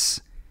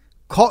Wentz,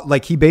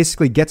 he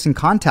basically gets in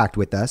contact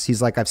with us.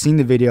 He's like, I've seen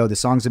the video. The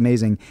song's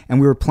amazing. And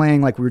we were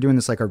playing, like, we were doing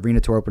this like arena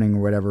tour opening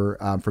or whatever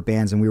for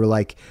bands. And we were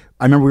like,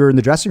 I remember we were in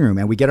the dressing room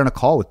and we get on a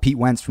call with Pete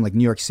Wentz from like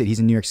New York City. He's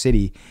in New York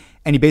City.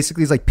 and he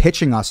basically is like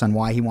pitching us on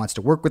why he wants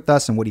to work with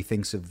us and what he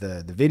thinks of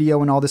the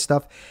video and all this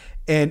stuff.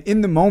 And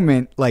in the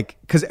moment, like,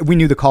 because we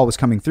knew the call was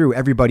coming through,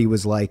 everybody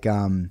was like,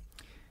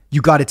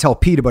 you got to tell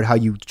Pete about how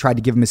you tried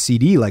to give him a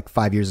CD like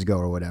 5 years ago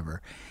or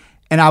whatever.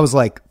 And I was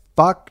like,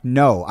 fuck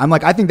no. I'm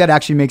like, I think that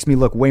actually makes me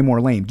look way more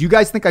lame. Do you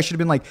guys think I should have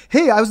been like,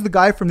 hey, I was the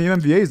guy from the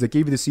MVAs that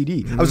gave you the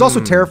CD? I was also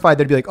terrified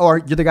that I'd be like, oh,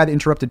 you're the guy that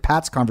interrupted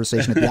Pat's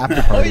conversation at the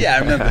after party. Oh, yeah, I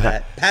remember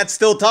that. Pat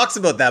still talks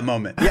about that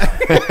moment. Yeah.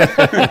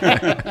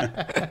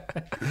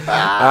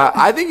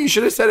 I think you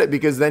should have said it,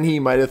 because then he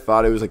might have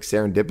thought it was like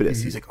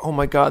serendipitous. He's like, oh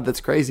my God,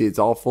 that's crazy. It's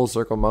all full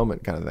circle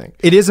moment kind of thing.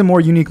 It is a more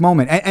unique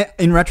moment. And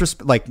in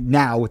retrospect, like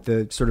now with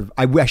the sort of,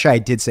 I wish I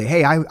did say,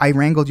 hey, I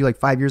wrangled you like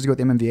 5 years ago at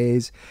the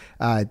MMVAs.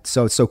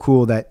 So it's so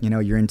cool that, you know,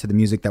 you're into the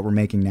music that we're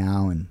making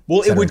now. And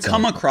well, it would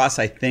come across,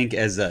 I think,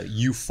 as a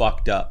you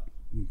fucked up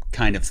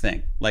kind of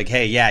thing. Like,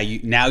 hey, yeah,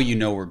 now you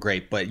know we're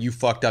great, but you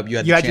fucked up. You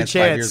had the chance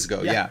 5 years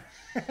ago. Yeah.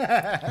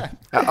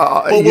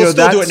 Well, we'll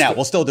still do it now.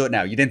 We'll still do it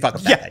now. You didn't fuck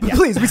up that bad. Yeah,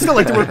 please. We'd still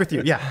like to work with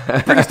you.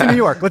 Yeah. Bring us to New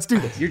York. Let's do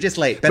this. You're just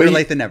late. Better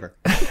late than never.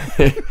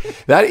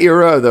 That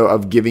era, though,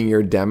 of giving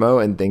your demo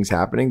and things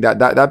happening,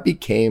 that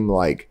became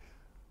like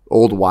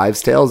old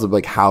wives' tales of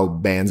like how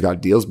bands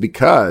got deals,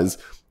 because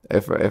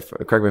if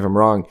correct me if I'm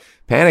wrong,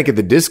 Panic at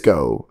the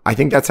Disco, I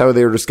think that's how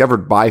they were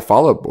discovered by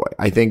Fall Out Boy.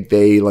 I think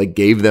they like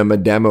gave them a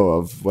demo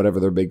of whatever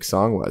their big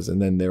song was, and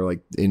then they were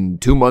like, in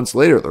 2 months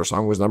later, their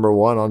song was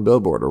 #1 on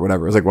Billboard or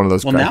whatever. It was like one of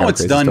those. Well, now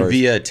it's done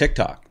via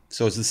TikTok,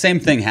 so it's the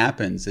same thing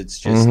happens. It's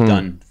just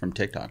done from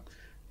TikTok.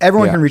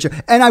 Everyone can reach out.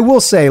 And I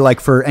will say, like,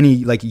 for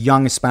any like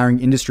young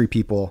aspiring industry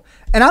people,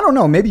 and I don't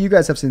know, maybe you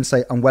guys have some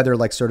insight on whether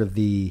like sort of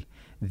the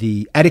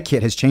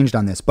etiquette has changed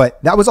on this, but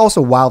that was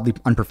also wildly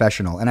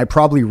unprofessional, and I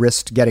probably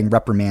risked getting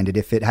reprimanded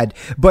if it had.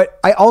 But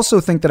I also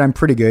think that I'm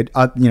pretty good,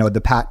 you know,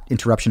 the Pat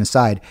interruption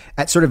aside,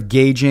 at sort of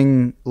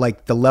gauging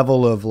like the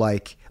level of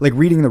like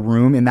reading the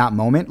room in that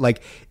moment.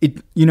 Like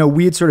it, you know,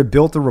 we had sort of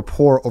built a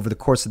rapport over the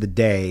course of the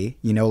day,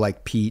 you know,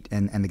 like Pete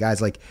and the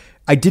guys. Like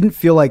I didn't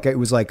feel like it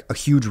was like a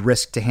huge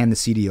risk to hand the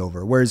CD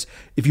over. Whereas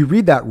if you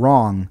read that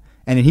wrong,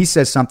 and then he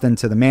says something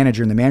to the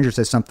manager, and the manager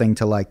says something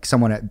to like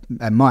someone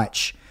at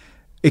Much,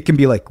 it can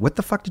be like, what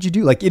the fuck did you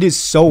do? Like, it is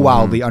so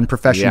wildly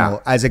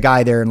unprofessional as a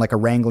guy there in like a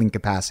wrangling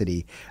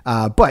capacity.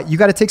 But you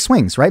got to take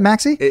swings, right,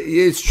 Maxie?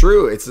 It's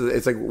true. It's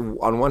like,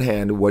 on one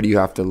hand, what do you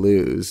have to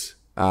lose?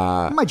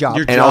 My job.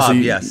 Your job, also,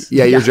 yes.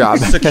 Yeah, your job.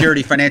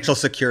 Security, financial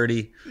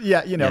security.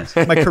 Yeah, you know,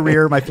 my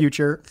career, my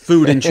future.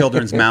 Food in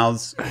children's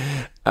mouths.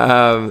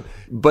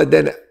 But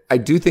then I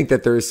do think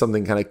that there is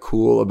something kind of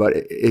cool about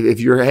it. If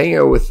you're hanging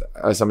out with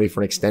somebody for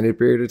an extended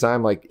period of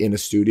time, like in a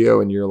studio,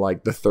 and you're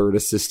like the third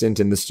assistant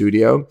in the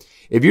studio,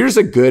 if you're just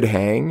a good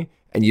hang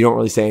and you don't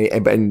really say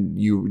anything, and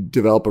you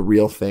develop a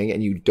real thing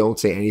and you don't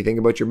say anything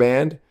about your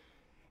band,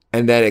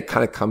 and then it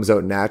kind of comes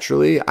out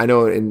naturally. I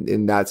know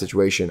in that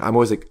situation, I'm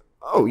always like,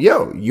 oh,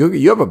 yo,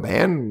 you have a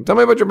band? Tell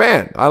me about your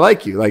band. I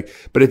like you. Like,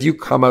 but if you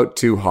come out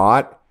too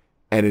hot,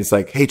 and it's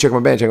like, hey, check my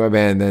band.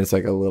 And then it's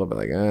like a little bit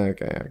like,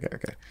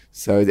 okay.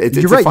 So it's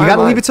you're right. You got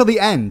to leave it till the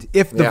end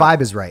if the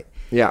vibe is right.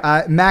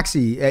 Yeah.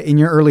 Maxie, in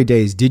your early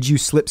days, did you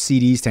slip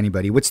CDs to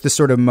anybody? What's the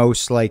sort of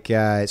most like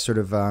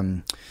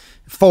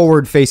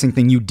forward-facing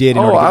thing you did in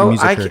order to get your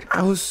music heard?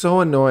 I was so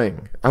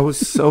annoying. I was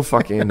so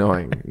fucking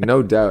annoying.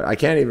 No doubt. I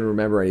can't even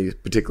remember any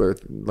particular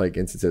like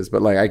instances,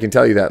 but like I can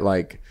tell you that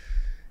like,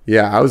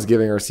 yeah, I was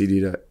giving our CD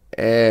to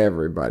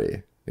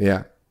everybody.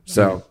 Yeah.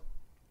 So.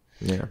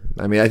 Yeah.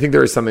 I mean, I think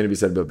there is something to be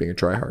said about being a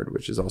tryhard,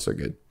 which is also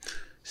good.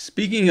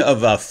 Speaking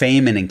of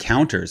fame and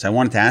encounters, I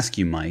wanted to ask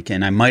you, Mike,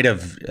 and I might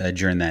have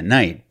during that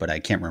night, but I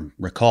can't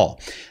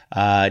recall.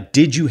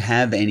 Did you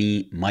have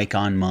any Mike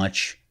on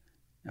Much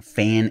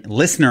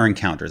listener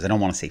encounters? I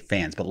don't want to say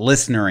fans, but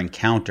listener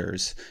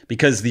encounters,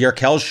 because the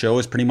Arkells show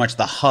is pretty much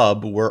the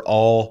hub where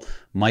all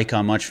Mike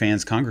on Much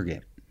fans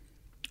congregate.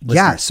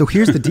 Yeah. So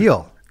here's the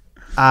deal.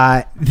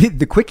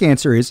 The quick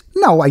answer is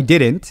no, I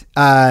didn't.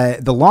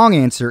 The long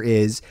answer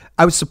is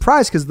I was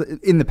surprised because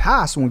in the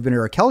past when we've been to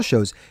Arkell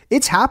shows,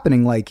 it's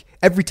happening like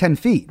every 10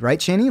 feet, right,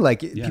 Shani? Like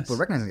people are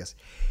recognizing us.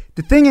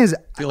 The thing is,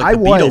 I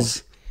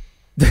was.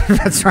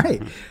 That's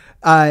right.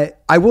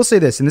 I will say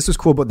this, and this was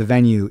cool about the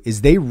venue,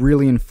 is they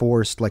really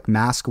enforced like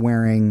mask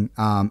wearing,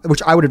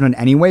 which I would have done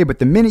anyway. But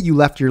the minute you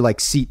left your like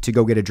seat to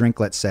go get a drink,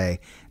 let's say,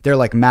 they're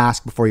like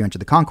masked before you enter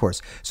the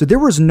concourse. So there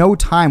was no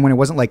time when it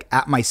wasn't like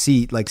at my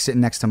seat, like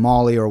sitting next to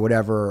Molly or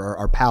whatever, or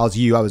our pals.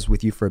 I was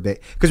with you for a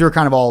bit because we were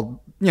kind of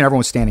all, you know, everyone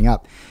was standing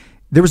up.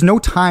 There was no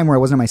time where I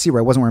wasn't in my seat,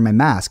 where I wasn't wearing my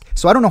mask.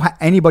 So I don't know how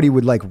anybody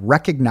would like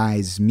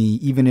recognize me,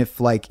 even if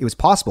like it was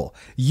possible.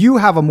 You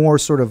have a more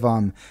sort of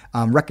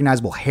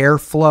recognizable hair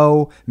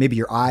flow, maybe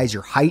your eyes,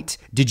 your height.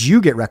 Did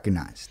you get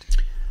recognized?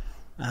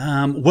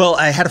 Well,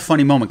 I had a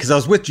funny moment because I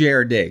was with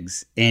J.R.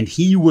 Diggs, and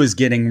he was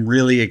getting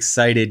really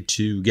excited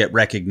to get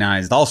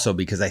recognized also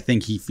because I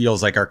think he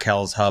feels like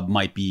Arkell's Hub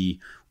might be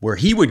where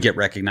he would get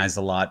recognized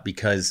a lot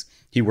because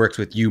he works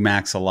with you,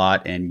 Max, a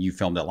lot, and you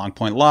filmed at Long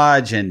Point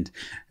Lodge, and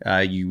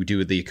you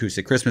do the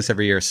Acoustic Christmas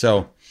every year,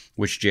 so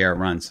which JR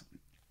runs.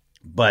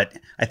 But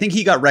I think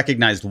he got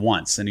recognized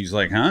once, and he's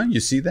like, huh, you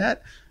see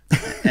that?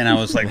 And I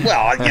was like,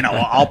 well,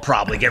 I'll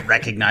probably get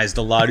recognized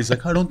a lot. He's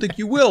like, I don't think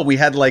you will. We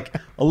had like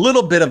a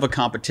little bit of a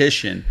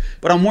competition,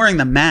 but I'm wearing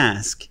the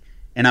mask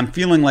and I'm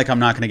feeling like I'm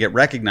not going to get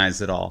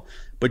recognized at all.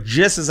 But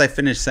just as I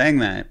finished saying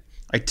that,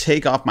 I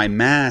take off my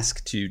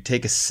mask to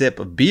take a sip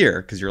of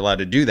beer, because you're allowed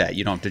to do that.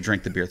 You don't have to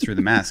drink the beer through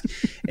the mask.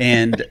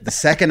 And the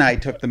second I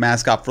took the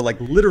mask off for like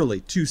literally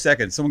 2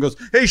 seconds, someone goes,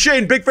 hey,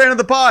 Shane, big fan of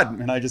the pod.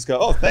 And I just go,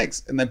 oh,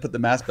 thanks. And then put the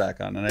mask back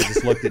on. And I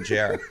just looked at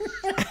JR.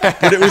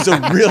 But it was a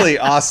really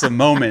awesome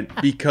moment,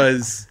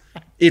 because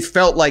it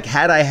felt like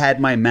had I had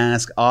my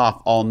mask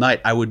off all night,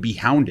 I would be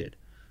hounded.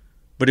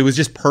 But it was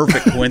just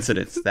perfect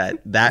coincidence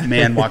that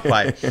man walked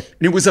by. And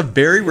it was a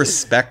very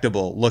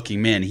respectable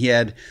looking man. He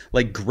had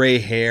like gray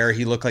hair.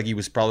 He looked like he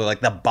was probably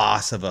like the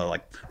boss of a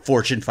like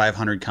Fortune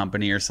 500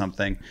 company or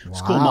something. It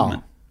was a cool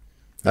moment.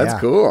 That's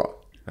cool.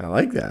 I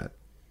like that.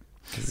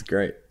 This is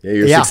great. Yeah,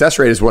 your success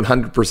rate is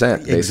 100%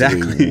 basically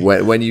Exactly.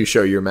 when you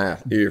show your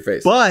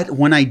face. But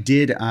when I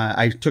did,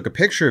 I took a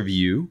picture of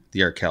you, the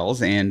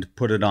Arkells, and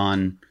put it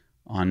on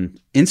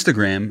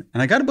Instagram.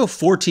 And I got about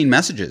 14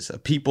 messages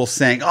of people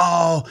saying,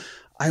 oh,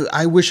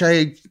 I wish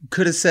I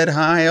could have said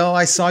hi. Oh,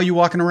 I saw you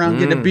walking around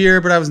getting a beer,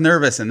 but I was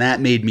nervous. And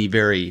that made me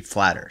very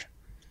flattered.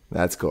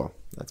 That's cool.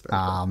 That's very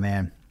cool. Oh,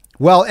 man.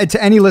 Well, and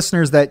to any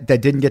listeners that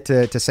didn't get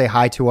to say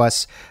hi to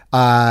us,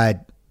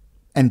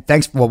 and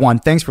thanks. Well, one,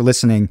 thanks for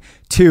listening.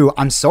 Two,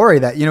 I'm sorry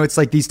that, it's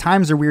like these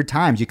times are weird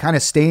times. You kind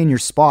of stay in your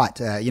spot.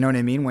 You know what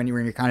I mean? When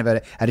you're kind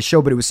of at a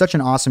show, but it was such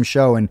an awesome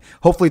show. And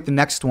hopefully at the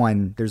next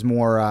one, there's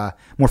more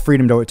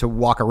freedom to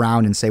walk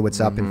around and say what's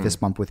up and fist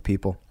bump with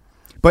people.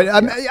 But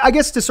I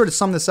guess to sort of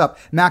sum this up,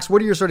 Max,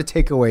 what are your sort of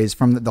takeaways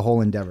from the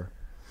whole endeavor?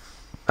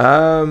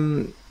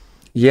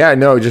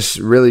 Just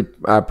really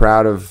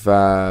proud of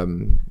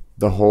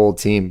the whole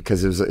team,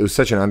 because it was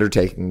such an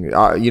undertaking.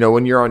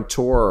 When you're on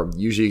tour,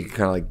 usually you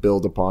kind of like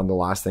build upon the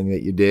last thing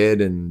that you did,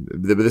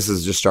 but this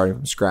is just starting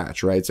from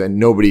scratch, right? So, and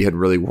nobody had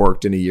really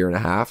worked in a year and a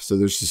half, so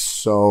there's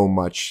just so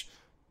much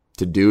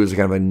to do. It's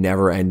kind of a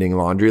never-ending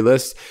laundry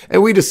list,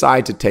 and we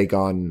decide to take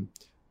on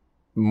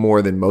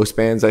more than most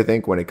bands, I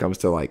think, when it comes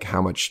to like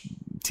how much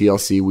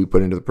TLC we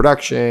put into the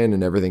production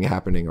and everything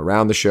happening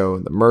around the show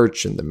and the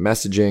merch and the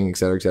messaging, et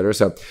cetera, et cetera.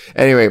 So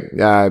anyway,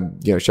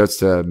 shouts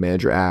to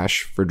manager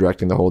Ash for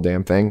directing the whole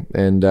damn thing.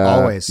 And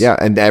always. Yeah.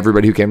 And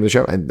everybody who came to the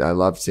show. And I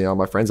love seeing all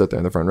my friends out there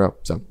in the front row.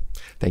 So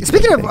thank you.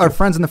 Speaking of our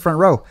friends in the front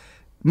row,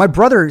 my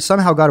brother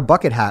somehow got a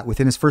bucket hat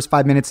within his first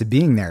 5 minutes of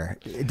being there.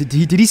 Did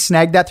he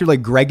snag that through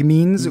like Greg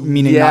means,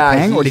 meaning not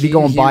paying, or did he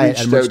go and buy it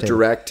at a merch table?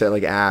 Direct to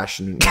like Ash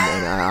and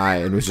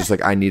was just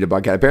like, I need a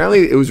bucket hat.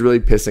 Apparently it was really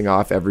pissing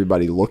off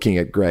everybody looking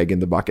at Greg in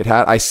the bucket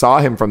hat. I saw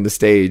him from the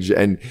stage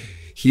and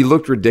he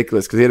looked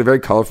ridiculous because he had a very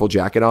colorful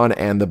jacket on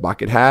and the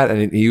bucket hat,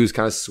 and he was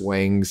kind of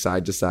swaying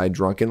side to side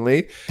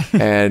drunkenly.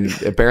 And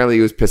apparently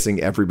he was pissing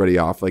everybody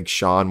off. Like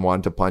Sean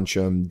wanted to punch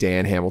him,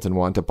 Dan Hamilton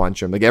wanted to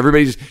punch him. Like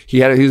everybody he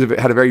had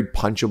a very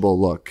punchable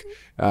look.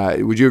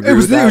 Would you agree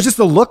with that? It was just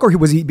the look, or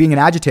was he being an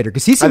agitator?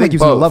 Because he seemed like he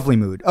was in a lovely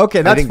mood.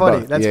 Okay, that's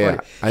funny. Both. That's funny.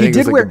 Yeah. He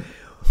did wear.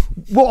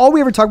 Well, all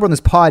we ever talk about on this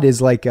pod is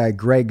like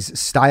Greg's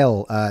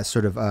style,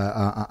 sort of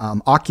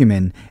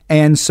acumen.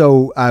 And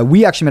so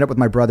we actually met up with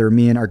my brother.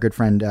 Me and our good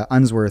friend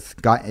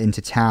Unsworth got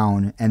into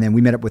town, and then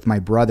we met up with my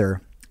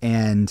brother,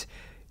 and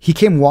he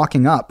came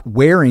walking up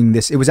wearing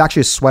this. It was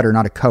actually a sweater,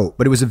 not a coat,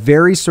 but it was a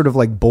very sort of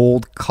like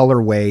bold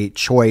colorway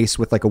choice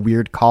with like a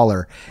weird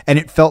collar, and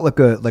it felt like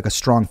a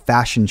strong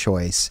fashion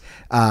choice.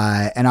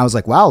 And I was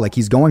like, wow, like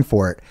he's going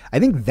for it. I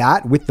think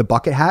that with the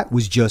bucket hat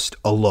was just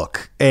a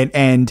look,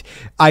 and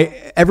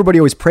everybody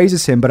always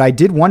praises him, but I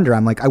did wonder.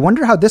 I'm like, I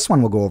wonder how this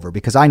one will go over,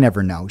 because I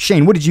never know.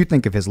 Shane, what did you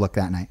think of his look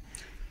that night?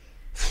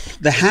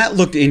 The hat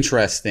looked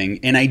interesting,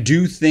 and I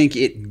do think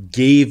it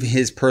gave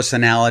his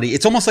personality.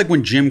 It's almost like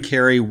when Jim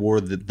Carrey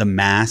wore the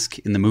mask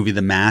in the movie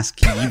The Mask,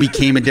 he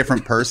became a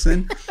different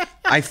person.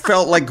 I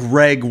felt like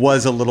Greg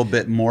was a little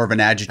bit more of an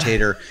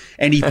agitator,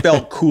 and he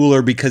felt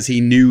cooler because he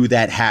knew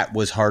that hat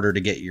was harder to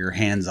get your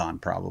hands on,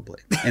 probably.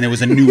 And it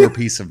was a newer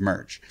piece of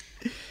merch.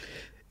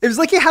 It was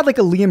like he had like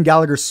a Liam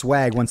Gallagher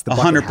swag once the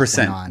bucket 100%, hat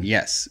went on.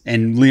 Yes.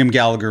 And Liam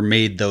Gallagher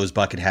made those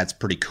bucket hats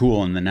pretty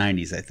cool in the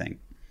 90s, I think.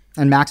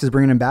 And Max is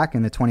bringing him back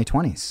in the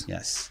 2020s.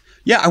 Yes.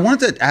 Yeah, I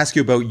wanted to ask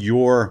you about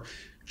your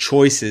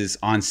choices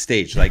on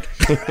stage. Like,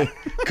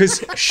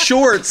 because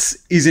shorts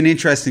is an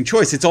interesting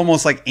choice. It's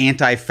almost like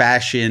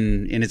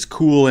anti-fashion, and it's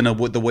cool in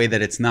the way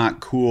that it's not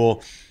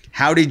cool.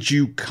 How did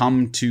you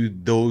come to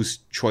those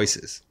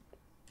choices?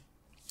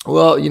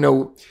 Well,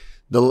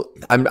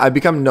 I've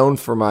become known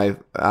for my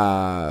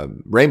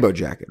rainbow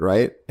jacket,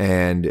 right?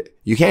 And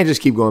you can't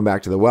just keep going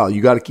back to the well.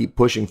 You got to keep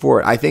pushing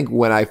forward. I think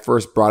when I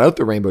first brought out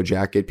the rainbow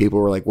jacket, people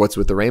were like, "What's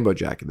with the rainbow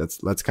jacket?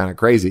 That's kind of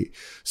crazy."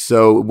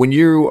 So when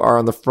you are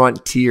on the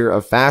frontier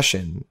of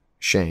fashion,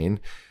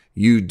 Shane,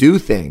 you do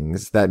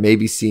things that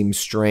maybe seem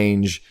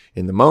strange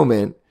in the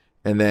moment,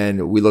 and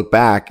then we look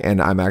back,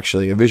 and I'm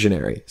actually a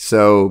visionary.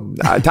 So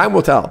time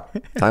will tell.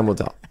 Time will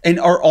tell. And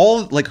are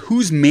all like,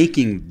 who's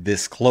making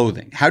this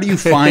clothing? How do you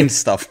find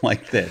stuff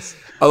like this?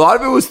 A lot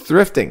of it was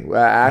thrifting.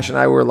 Ash and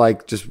I were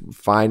like just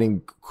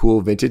finding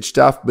cool vintage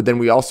stuff, but then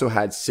we also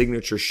had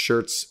signature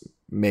shirts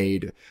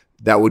made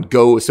that would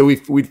go. So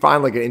we'd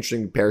find like an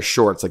interesting pair of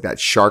shorts, like that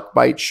shark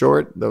bite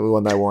short, the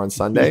one that I wore on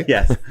Sunday.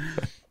 Yes.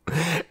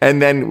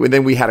 And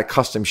then we had a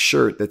custom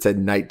shirt that said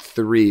Night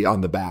 3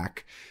 on the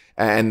back.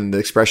 And the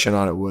expression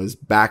on it was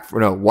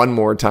one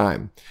more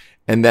time.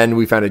 And then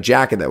we found a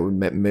jacket that would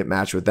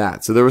match with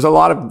that. So there was a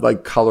lot of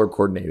like color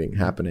coordinating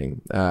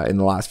happening in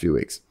the last few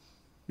weeks.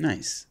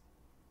 Nice.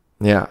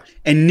 Yeah.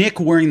 And Nick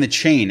wearing the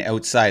chain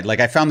outside. Like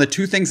I found the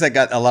two things that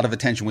got a lot of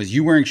attention was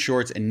you wearing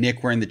shorts and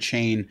Nick wearing the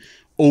chain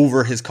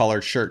over his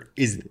collared shirt.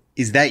 Is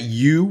that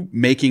you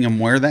making him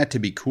wear that to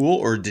be cool,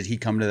 or did he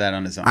come to that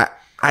on his own?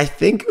 I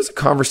think it was a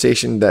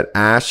conversation that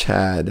Ash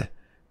had.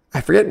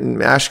 I forget.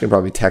 Ash can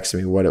probably text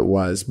me what it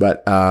was,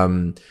 but I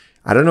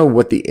don't know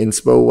what the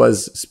inspo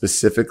was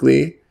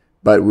specifically.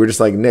 But we were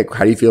just like, Nick,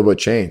 how do you feel about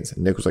chains?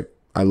 And Nick was like,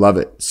 I love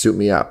it. Suit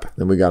me up.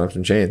 Then we got him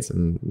some chains,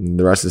 and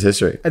the rest is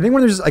history. I think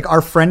when there's like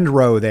our friend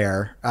row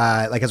there,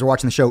 like as we're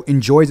watching the show,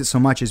 enjoys it so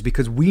much is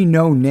because we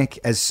know Nick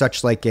as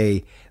such like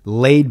a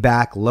laid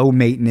back, low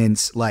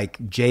maintenance,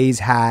 like Jay's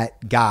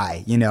hat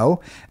guy, you know?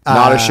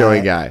 Not a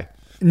showy guy.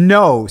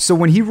 No. So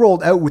when he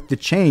rolled out with the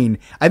chain,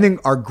 I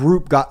think our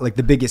group got like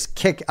the biggest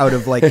kick out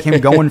of like him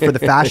going for the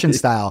fashion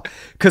style.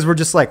 Cause we're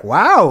just like,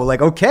 wow,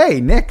 like,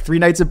 okay, Nick, 3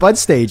 nights at Bud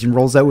Stage and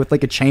rolls out with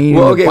like a chain.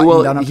 Well, and okay.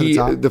 button down up to the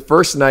top. The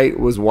first night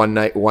was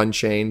one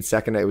chain.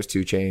 Second night was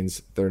 2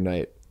 chains. Third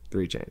night,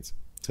 3 chains.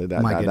 So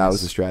that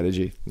was the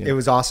strategy. Yeah. It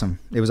was awesome.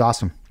 It was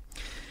awesome.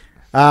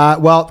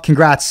 Well,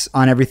 congrats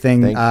on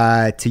everything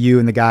to you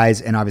and the guys,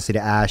 and obviously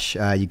to Ash.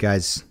 You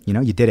guys,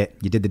 you did it.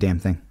 You did the damn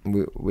thing.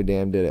 We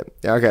damn did it.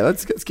 Okay,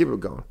 let's keep it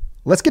going.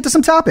 Let's get to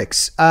some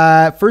topics.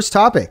 First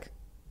topic.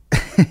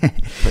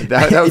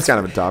 that was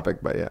kind of a topic,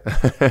 but yeah.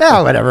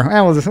 Yeah, whatever.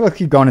 We'll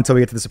keep going until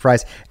we get to the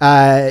surprise.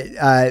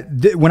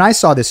 When I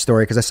saw this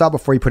story, because I saw it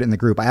before you put it in the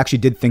group, I actually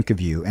did think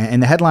of you.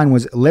 And the headline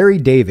was, Larry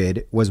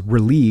David was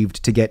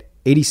relieved to get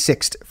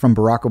 86th from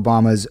Barack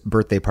Obama's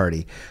birthday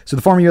party. So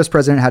the former U.S.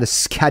 president had to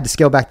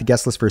scale back the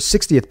guest list for his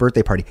 60th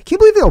birthday party. Can you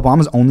believe that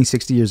Obama's only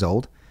 60 years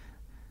old?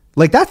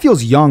 Like, that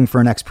feels young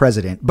for an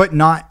ex-president, but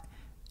not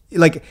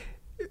like...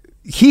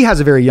 He has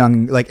a very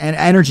young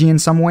energy in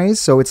some ways.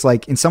 So it's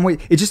like in some way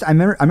it just I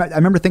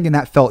remember thinking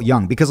that felt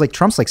young because like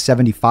Trump's like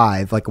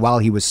 75 like while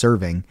he was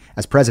serving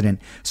as president.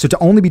 So to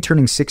only be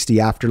turning 60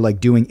 after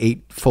like doing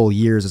 8 full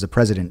years as a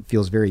president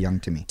feels very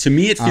young to me. To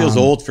me it feels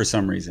old for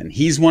some reason.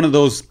 He's one of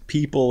those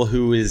people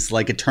who is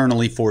like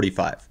eternally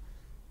 45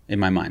 in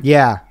my mind.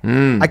 Yeah.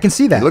 I can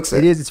see that.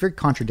 It's very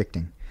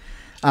contradicting.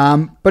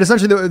 But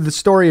essentially the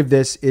story of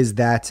this is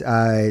that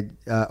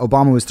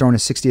Obama was throwing a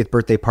 60th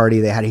birthday party.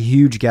 They had a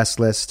huge guest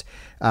list.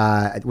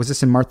 Was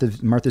this in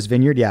Martha's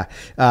Vineyard? Yeah.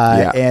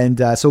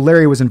 And so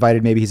Larry was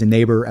invited. Maybe he's a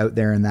neighbor out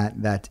there in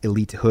that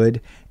elite hood.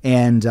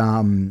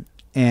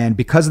 And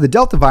because of the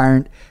Delta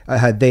variant,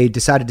 they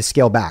decided to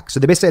scale back. So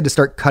they basically had to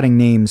start cutting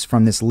names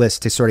from this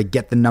list to sort of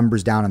get the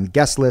numbers down on the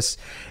guest list.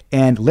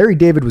 And Larry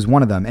David was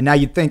one of them. And now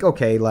you'd think,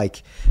 okay,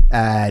 like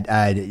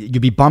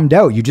you'd be bummed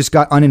out. You just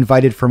got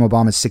uninvited from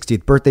Obama's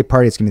 60th birthday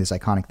party. It's going to be this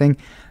iconic thing.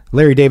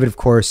 Larry David, of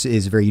course,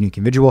 is a very unique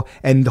individual.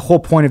 And the whole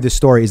point of this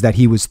story is that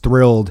he was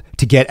thrilled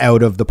to get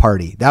out of the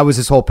party. That was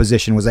his whole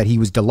position, was that he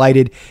was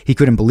delighted. He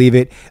couldn't believe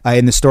it.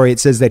 In the story, it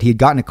says that he had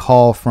gotten a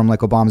call from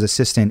like Obama's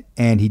assistant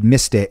and he'd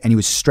missed it. And he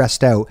was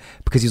stressed out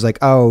because he's like,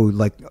 oh,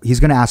 like he's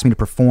going to ask me to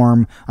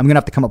perform. I'm going to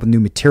have to come up with new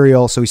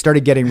material. So he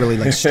started getting really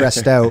like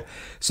stressed out,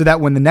 so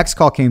that when the next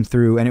call came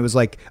through and it was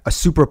like a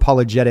super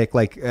apologetic,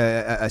 like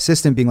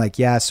assistant being like,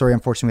 yeah, sorry,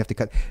 unfortunately we have to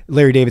cut.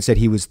 Larry David said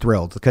he was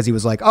thrilled because he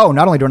was like, oh,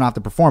 not only do I not have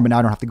to perform, but now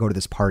I don't have to go to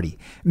this party.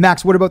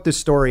 Max, what about this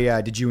story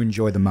did you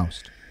enjoy the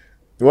most?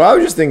 Well, I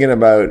was just thinking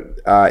about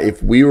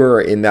if we were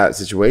in that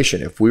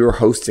situation, if we were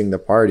hosting the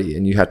party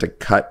and you had to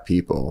cut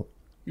people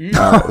from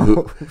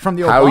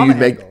the Obama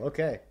angle.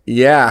 Okay.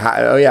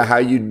 Yeah. How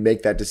you'd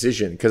make that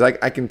decision. Because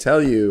I can tell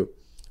you,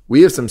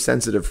 we have some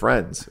sensitive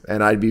friends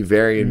and I'd be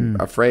very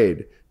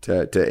afraid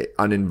to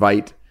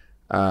uninvite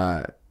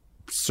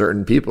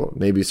certain people,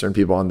 maybe certain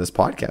people on this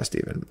podcast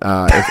even.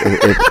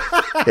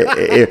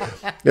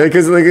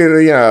 Because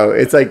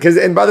it's like,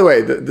 and by the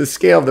way, the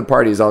scale of the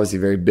party is obviously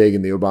very big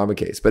in the Obama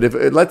case. But if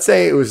let's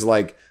say it was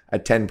like a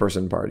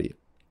 10-person party,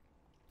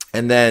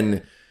 and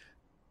then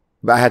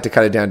I had to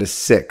cut it down to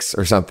 6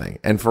 or something,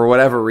 and for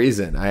whatever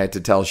reason, I had to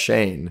tell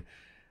Shane,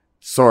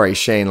 sorry,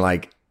 Shane,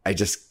 like I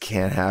just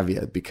can't have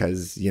you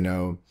because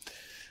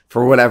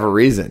for whatever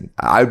reason,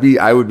 I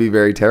would be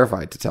very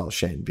terrified to tell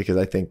Shane because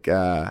I think.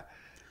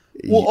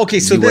 Well, okay,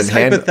 so this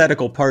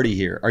hypothetical party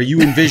here, are you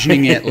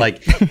envisioning it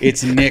like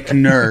it's Nick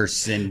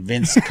Nurse and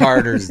Vince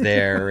Carter's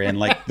there and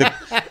like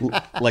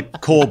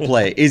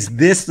Coldplay? Is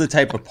this the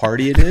type of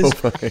party it is?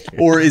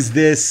 Or is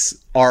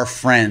this our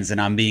friends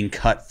and I'm being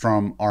cut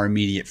from our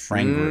immediate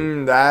friend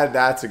group?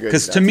 That's a good.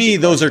 Because to me,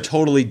 those are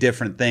totally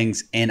different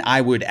things. And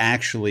I would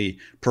actually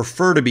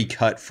prefer to be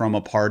cut from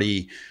a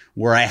party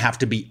where I have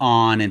to be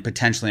on and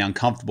potentially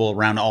uncomfortable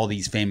around all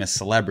these famous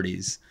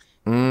celebrities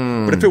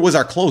But if it was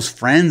our close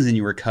friends and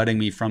you were cutting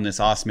me from this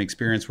awesome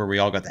experience where we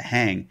all got to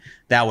hang,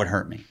 that would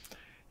hurt me.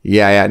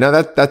 Yeah. No,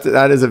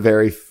 that is a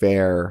very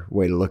fair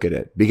way to look at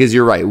it, because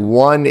you're right.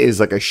 One is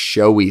like a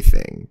showy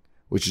thing,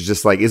 which is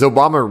just like, is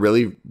Obama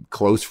really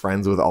close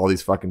friends with all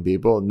these fucking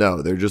people?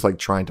 No, they're just like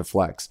trying to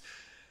flex.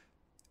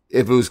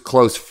 If it was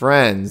close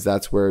friends,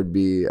 that's where it'd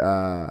be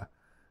a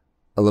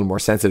little more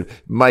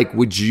sensitive. Mike,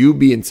 would you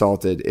be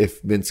insulted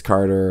if Vince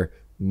Carter,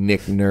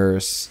 Nick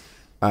Nurse,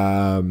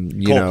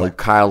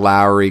 Kyle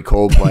Lowry,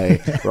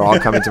 Coldplay were all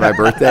coming to my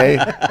birthday,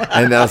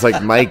 and I was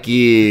like,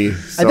 Mikey,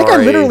 sorry. I think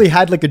I literally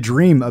had like a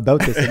dream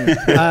about this.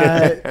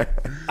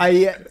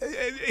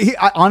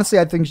 Honestly,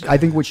 I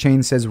think what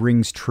Shane says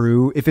rings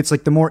true. If it's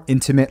like the more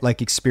intimate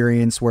like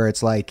experience where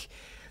it's like,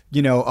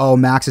 oh,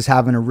 Max is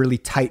having a really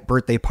tight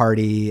birthday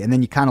party, and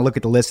then you kind of look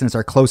at the list and it's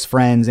our close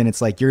friends, and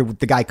it's like you're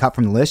the guy cut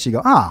from the list. You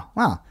go, oh,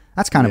 wow,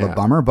 that's kind of a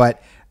bummer, but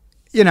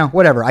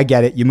whatever. I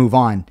get it. You move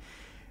on.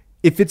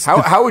 If it's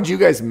how would you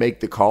guys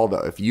make the call though?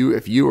 If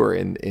you were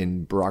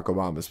in Barack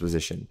Obama's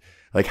position,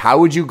 like how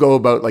would you go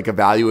about like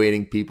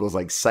evaluating people's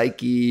like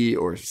psyche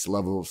or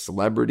level of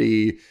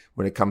celebrity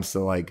when it comes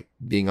to like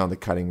being on the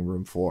cutting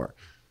room floor?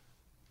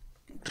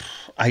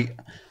 I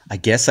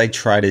guess I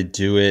try to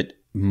do it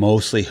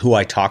mostly who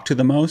I talk to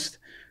the most.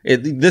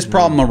 This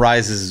problem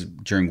arises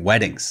during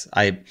weddings.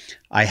 I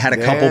had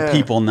a couple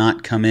people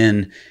not come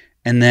in,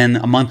 and then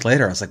a month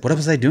later I was like, what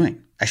was I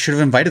doing? I should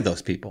have invited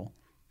those people.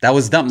 That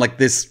was dumb. Like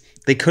this,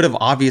 they could have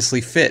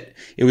obviously fit.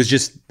 It was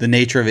just the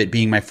nature of it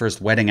being my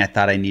first wedding. I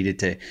thought I needed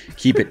to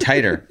keep it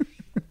tighter.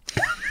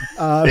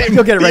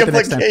 You'll get it right the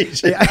next time.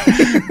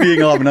 Yeah.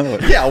 Being all another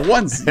one. Yeah,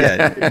 once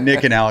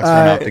Nick and Alex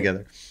went off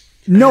together.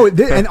 No,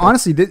 and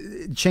honestly,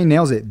 Shane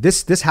nails it.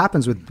 This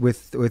happens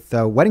with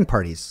wedding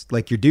parties,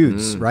 like your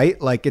dudes,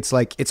 right? Like it's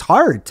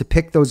hard to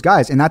pick those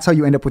guys, and that's how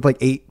you end up with like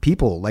 8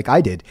 people, like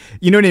I did.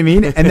 You know what I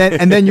mean?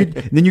 And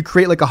then you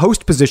create like a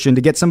host position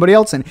to get somebody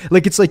else in.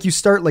 Like it's like you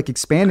start like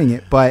expanding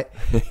it, but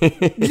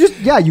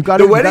you got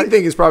the wedding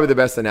thing is probably the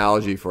best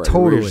analogy for it.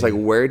 Totally, you're just like,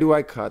 where do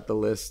I cut the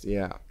list?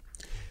 Yeah.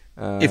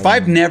 If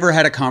I've never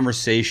had a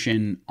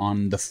conversation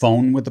on the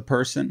phone with a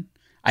person,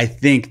 I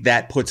think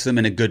that puts them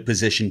in a good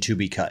position to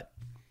be cut.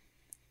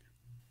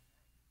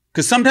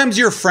 Because sometimes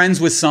you're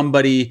friends with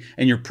somebody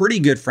and you're pretty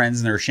good friends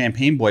and they're a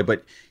champagne boy,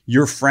 but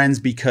you're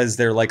friends because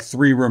they're like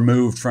 3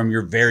 removed from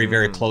your very,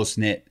 very close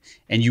knit,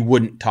 and you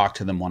wouldn't talk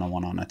to them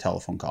one-on-one on a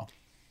telephone call.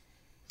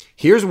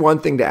 Here's one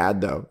thing to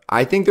add, though.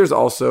 I think there's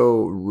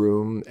also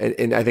room,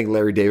 and I think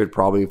Larry David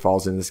probably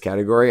falls in this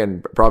category,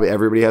 and probably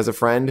everybody has a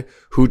friend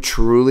who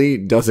truly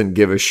doesn't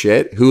give a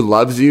shit, who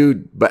loves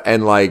you, but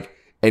and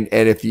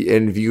if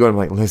you go and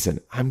like,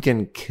 listen, I'm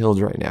getting killed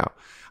right now.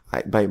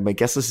 My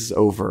guest list is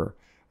over.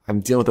 I'm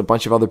dealing with a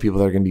bunch of other people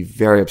that are going to be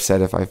very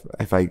upset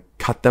if I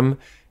cut them.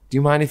 Do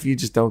you mind if you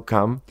just don't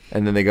come?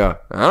 And then they go,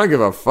 I don't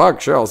give a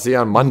fuck. Sure, I'll see you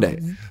on Monday.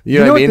 You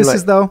know what I mean? This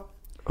is though?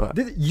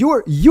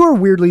 You're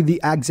weirdly the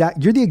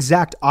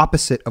exact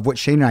opposite of what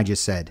Shane and I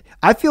just said.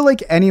 I feel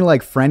like any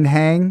like friend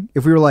hang,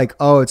 if we were like,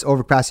 oh, it's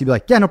over capacity, you'd be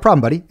like, yeah, no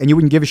problem, buddy. And you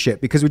wouldn't give a shit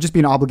because it would just be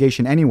an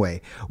obligation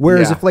anyway.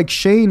 Whereas if like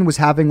Shane was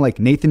having like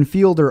Nathan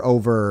Fielder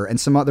over and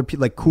some other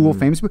like cool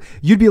famous people,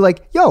 you'd be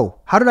like, yo,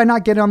 how did I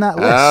not get on that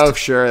list? Oh,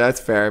 sure. That's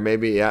fair.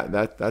 Maybe. Yeah,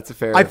 that's a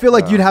fair. I feel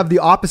like you'd have the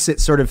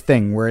opposite sort of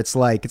thing where it's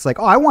like,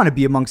 oh, I want to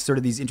be amongst sort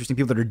of these interesting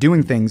people that are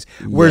doing things.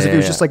 Whereas if it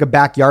was just like a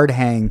backyard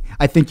hang,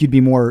 I think you'd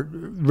be more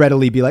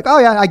readily be like, oh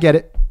yeah, I get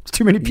it. It's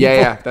too many people.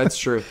 Yeah, that's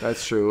true.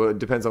 That's true. It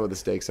depends on what the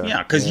stakes are.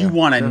 Yeah, because you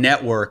want to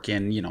network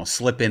and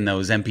slip in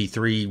those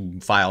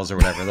MP3 files or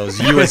whatever, those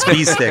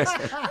USB sticks.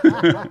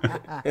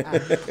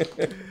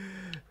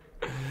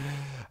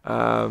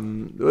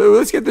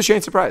 Let's get the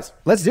Shane surprise.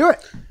 Let's do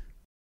it.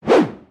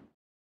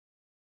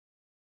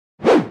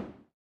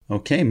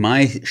 Okay,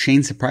 my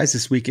Shane surprise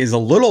this week is a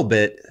little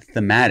bit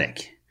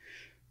thematic.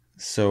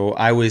 So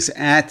I was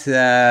at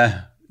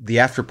the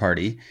after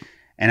party,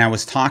 and I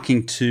was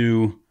talking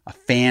to a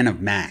fan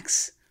of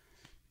Max.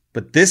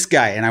 But this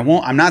guy, and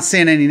I'm not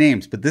saying any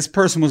names, but this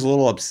person was a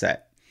little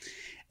upset.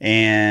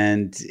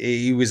 And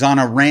he was on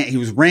a rant. He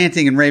was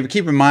ranting and raving.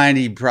 Keep in mind,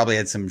 he probably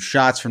had some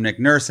shots from Nick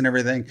Nurse and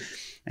everything.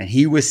 And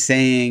he was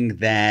saying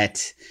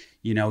that,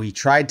 he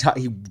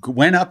he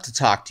went up to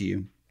talk to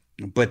you,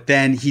 but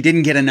then he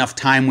didn't get enough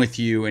time with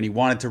you, and he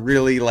wanted to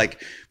really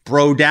like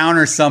bro down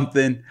or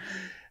something.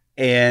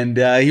 And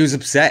he was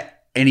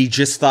upset, and he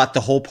just thought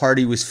the whole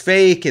party was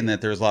fake and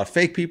that there was a lot of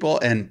fake people.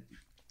 And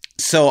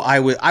so I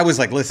was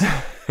like, listen,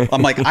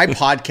 I'm like, I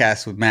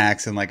podcast with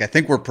Max, and like, I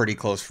think we're pretty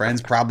close friends,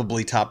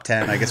 probably top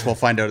 10. I guess we'll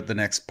find out at the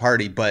next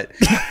party. But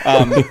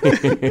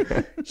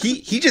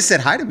he just said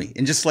hi to me,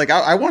 and just like,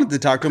 I wanted to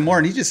talk to him more.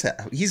 And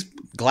he's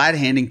glad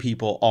handing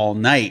people all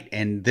night,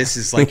 and this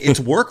is like it's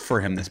work for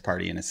him. This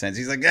party, in a sense,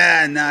 he's like,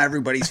 nah,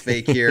 everybody's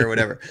fake here, or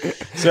whatever.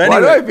 So anyway, why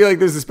do I feel like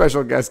there's a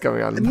special guest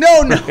coming on? No,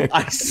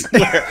 I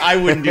swear I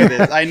wouldn't do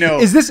this. I know.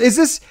 Is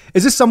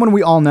this someone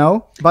we all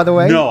know? By the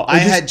way, no, I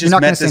had just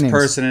met this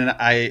person, and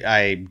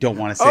I don't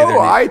want to say their name.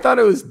 I thought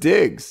it was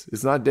Diggs.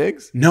 It's not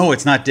Diggs? No,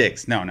 it's not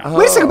Diggs. No.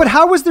 Wait a second, but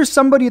how was there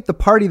somebody at the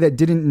party that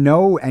didn't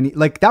know any?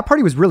 Like, that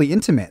party was really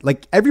intimate.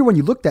 Like, everyone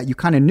you looked at, you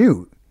kind of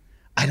knew.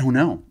 I don't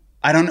know.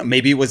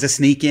 Maybe it was a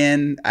sneak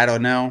in. I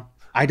don't know.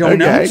 I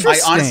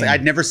honestly,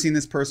 I'd never seen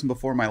this person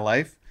before in my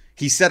life.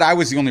 He said I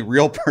was the only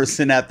real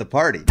person at the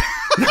party.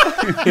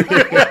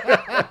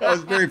 I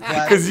was very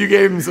flattered. Because you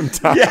gave him some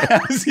time. Yeah, I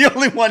was the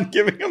only one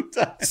giving him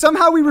time.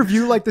 Somehow we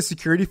review like the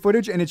security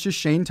footage and it's just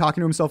Shane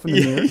talking to himself in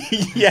the mirror.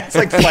 Yeah, it's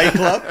like Fight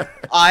Club.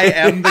 I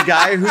am the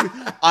guy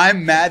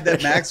I'm mad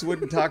that Max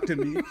wouldn't talk to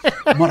me.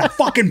 I'm on a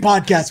fucking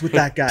podcast with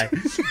that guy.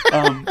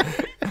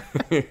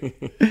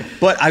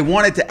 But I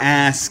wanted to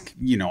ask,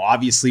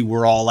 obviously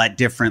we're all at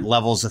different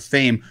levels of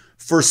fame.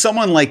 For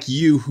someone like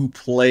you who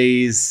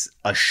plays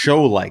a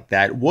show like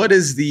that, what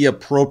is the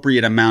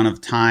appropriate amount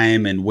of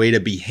time and way to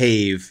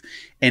behave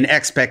and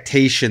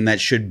expectation that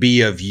should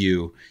be of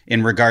you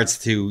in regards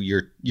to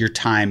your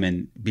time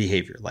and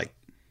behavior? Like,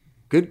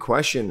 good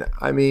question.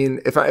 I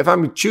mean, if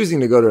I'm choosing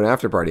to go to an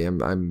after party,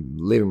 I'm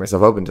leaving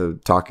myself open to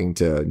talking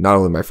to not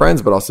only my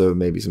friends but also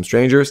maybe some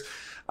strangers.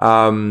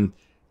 And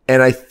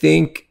I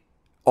think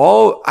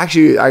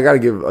I got to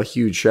give a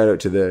huge shout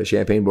out to the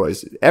Champagne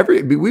Boys.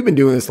 We've been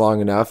doing this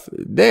long enough.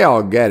 They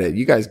all get it.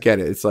 You guys get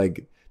it. It's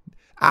like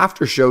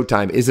after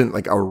showtime isn't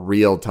like a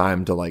real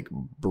time to like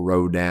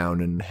bro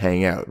down and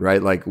hang out,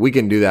 right? Like we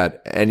can do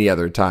that any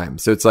other time.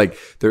 So it's like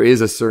there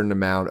is a certain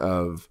amount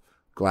of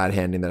glad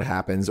handing that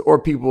happens, or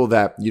people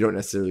that you don't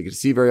necessarily get to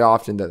see very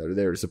often that are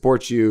there to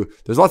support you.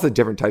 There's lots of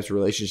different types of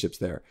relationships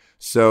there.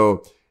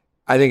 So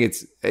I think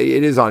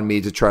it is on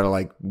me to try to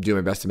like do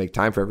my best to make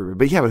time for everybody.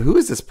 But yeah, but who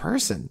is this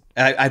person?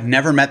 I've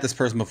never met this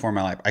person before in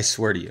my life. I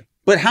swear to you.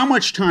 But how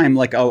much time,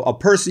 like a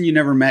person you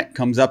never met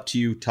comes up to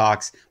you,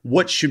 talks,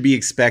 what should be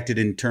expected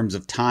in terms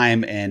of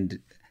time and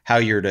how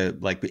you're to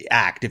like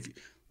act?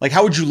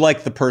 How would you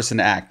like the person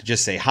to act?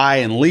 Just say hi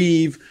and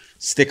leave,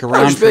 stick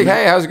around. Just be like,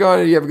 hey, how's it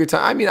going? Do you have a good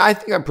time? I mean, I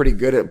think I'm pretty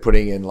good at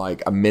putting in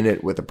like a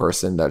minute with a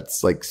person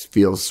that's like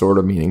feels sort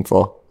of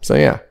meaningful. So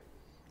yeah.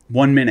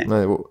 1 minute.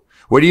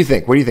 What do you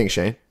think? What do you think,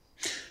 Shane?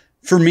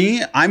 For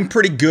me, I'm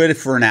pretty good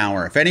for an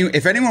hour. If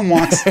anyone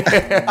wants,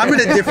 I'm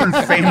at a different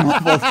fame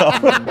level though.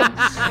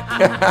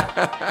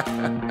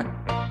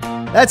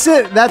 That's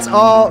it. That's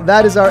all.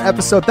 That is our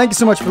episode. Thank you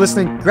so much for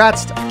listening.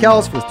 Congrats to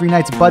Kels for the 3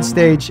 nights at Bud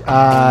Stage.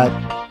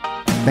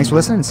 Thanks for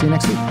listening and see you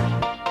next week.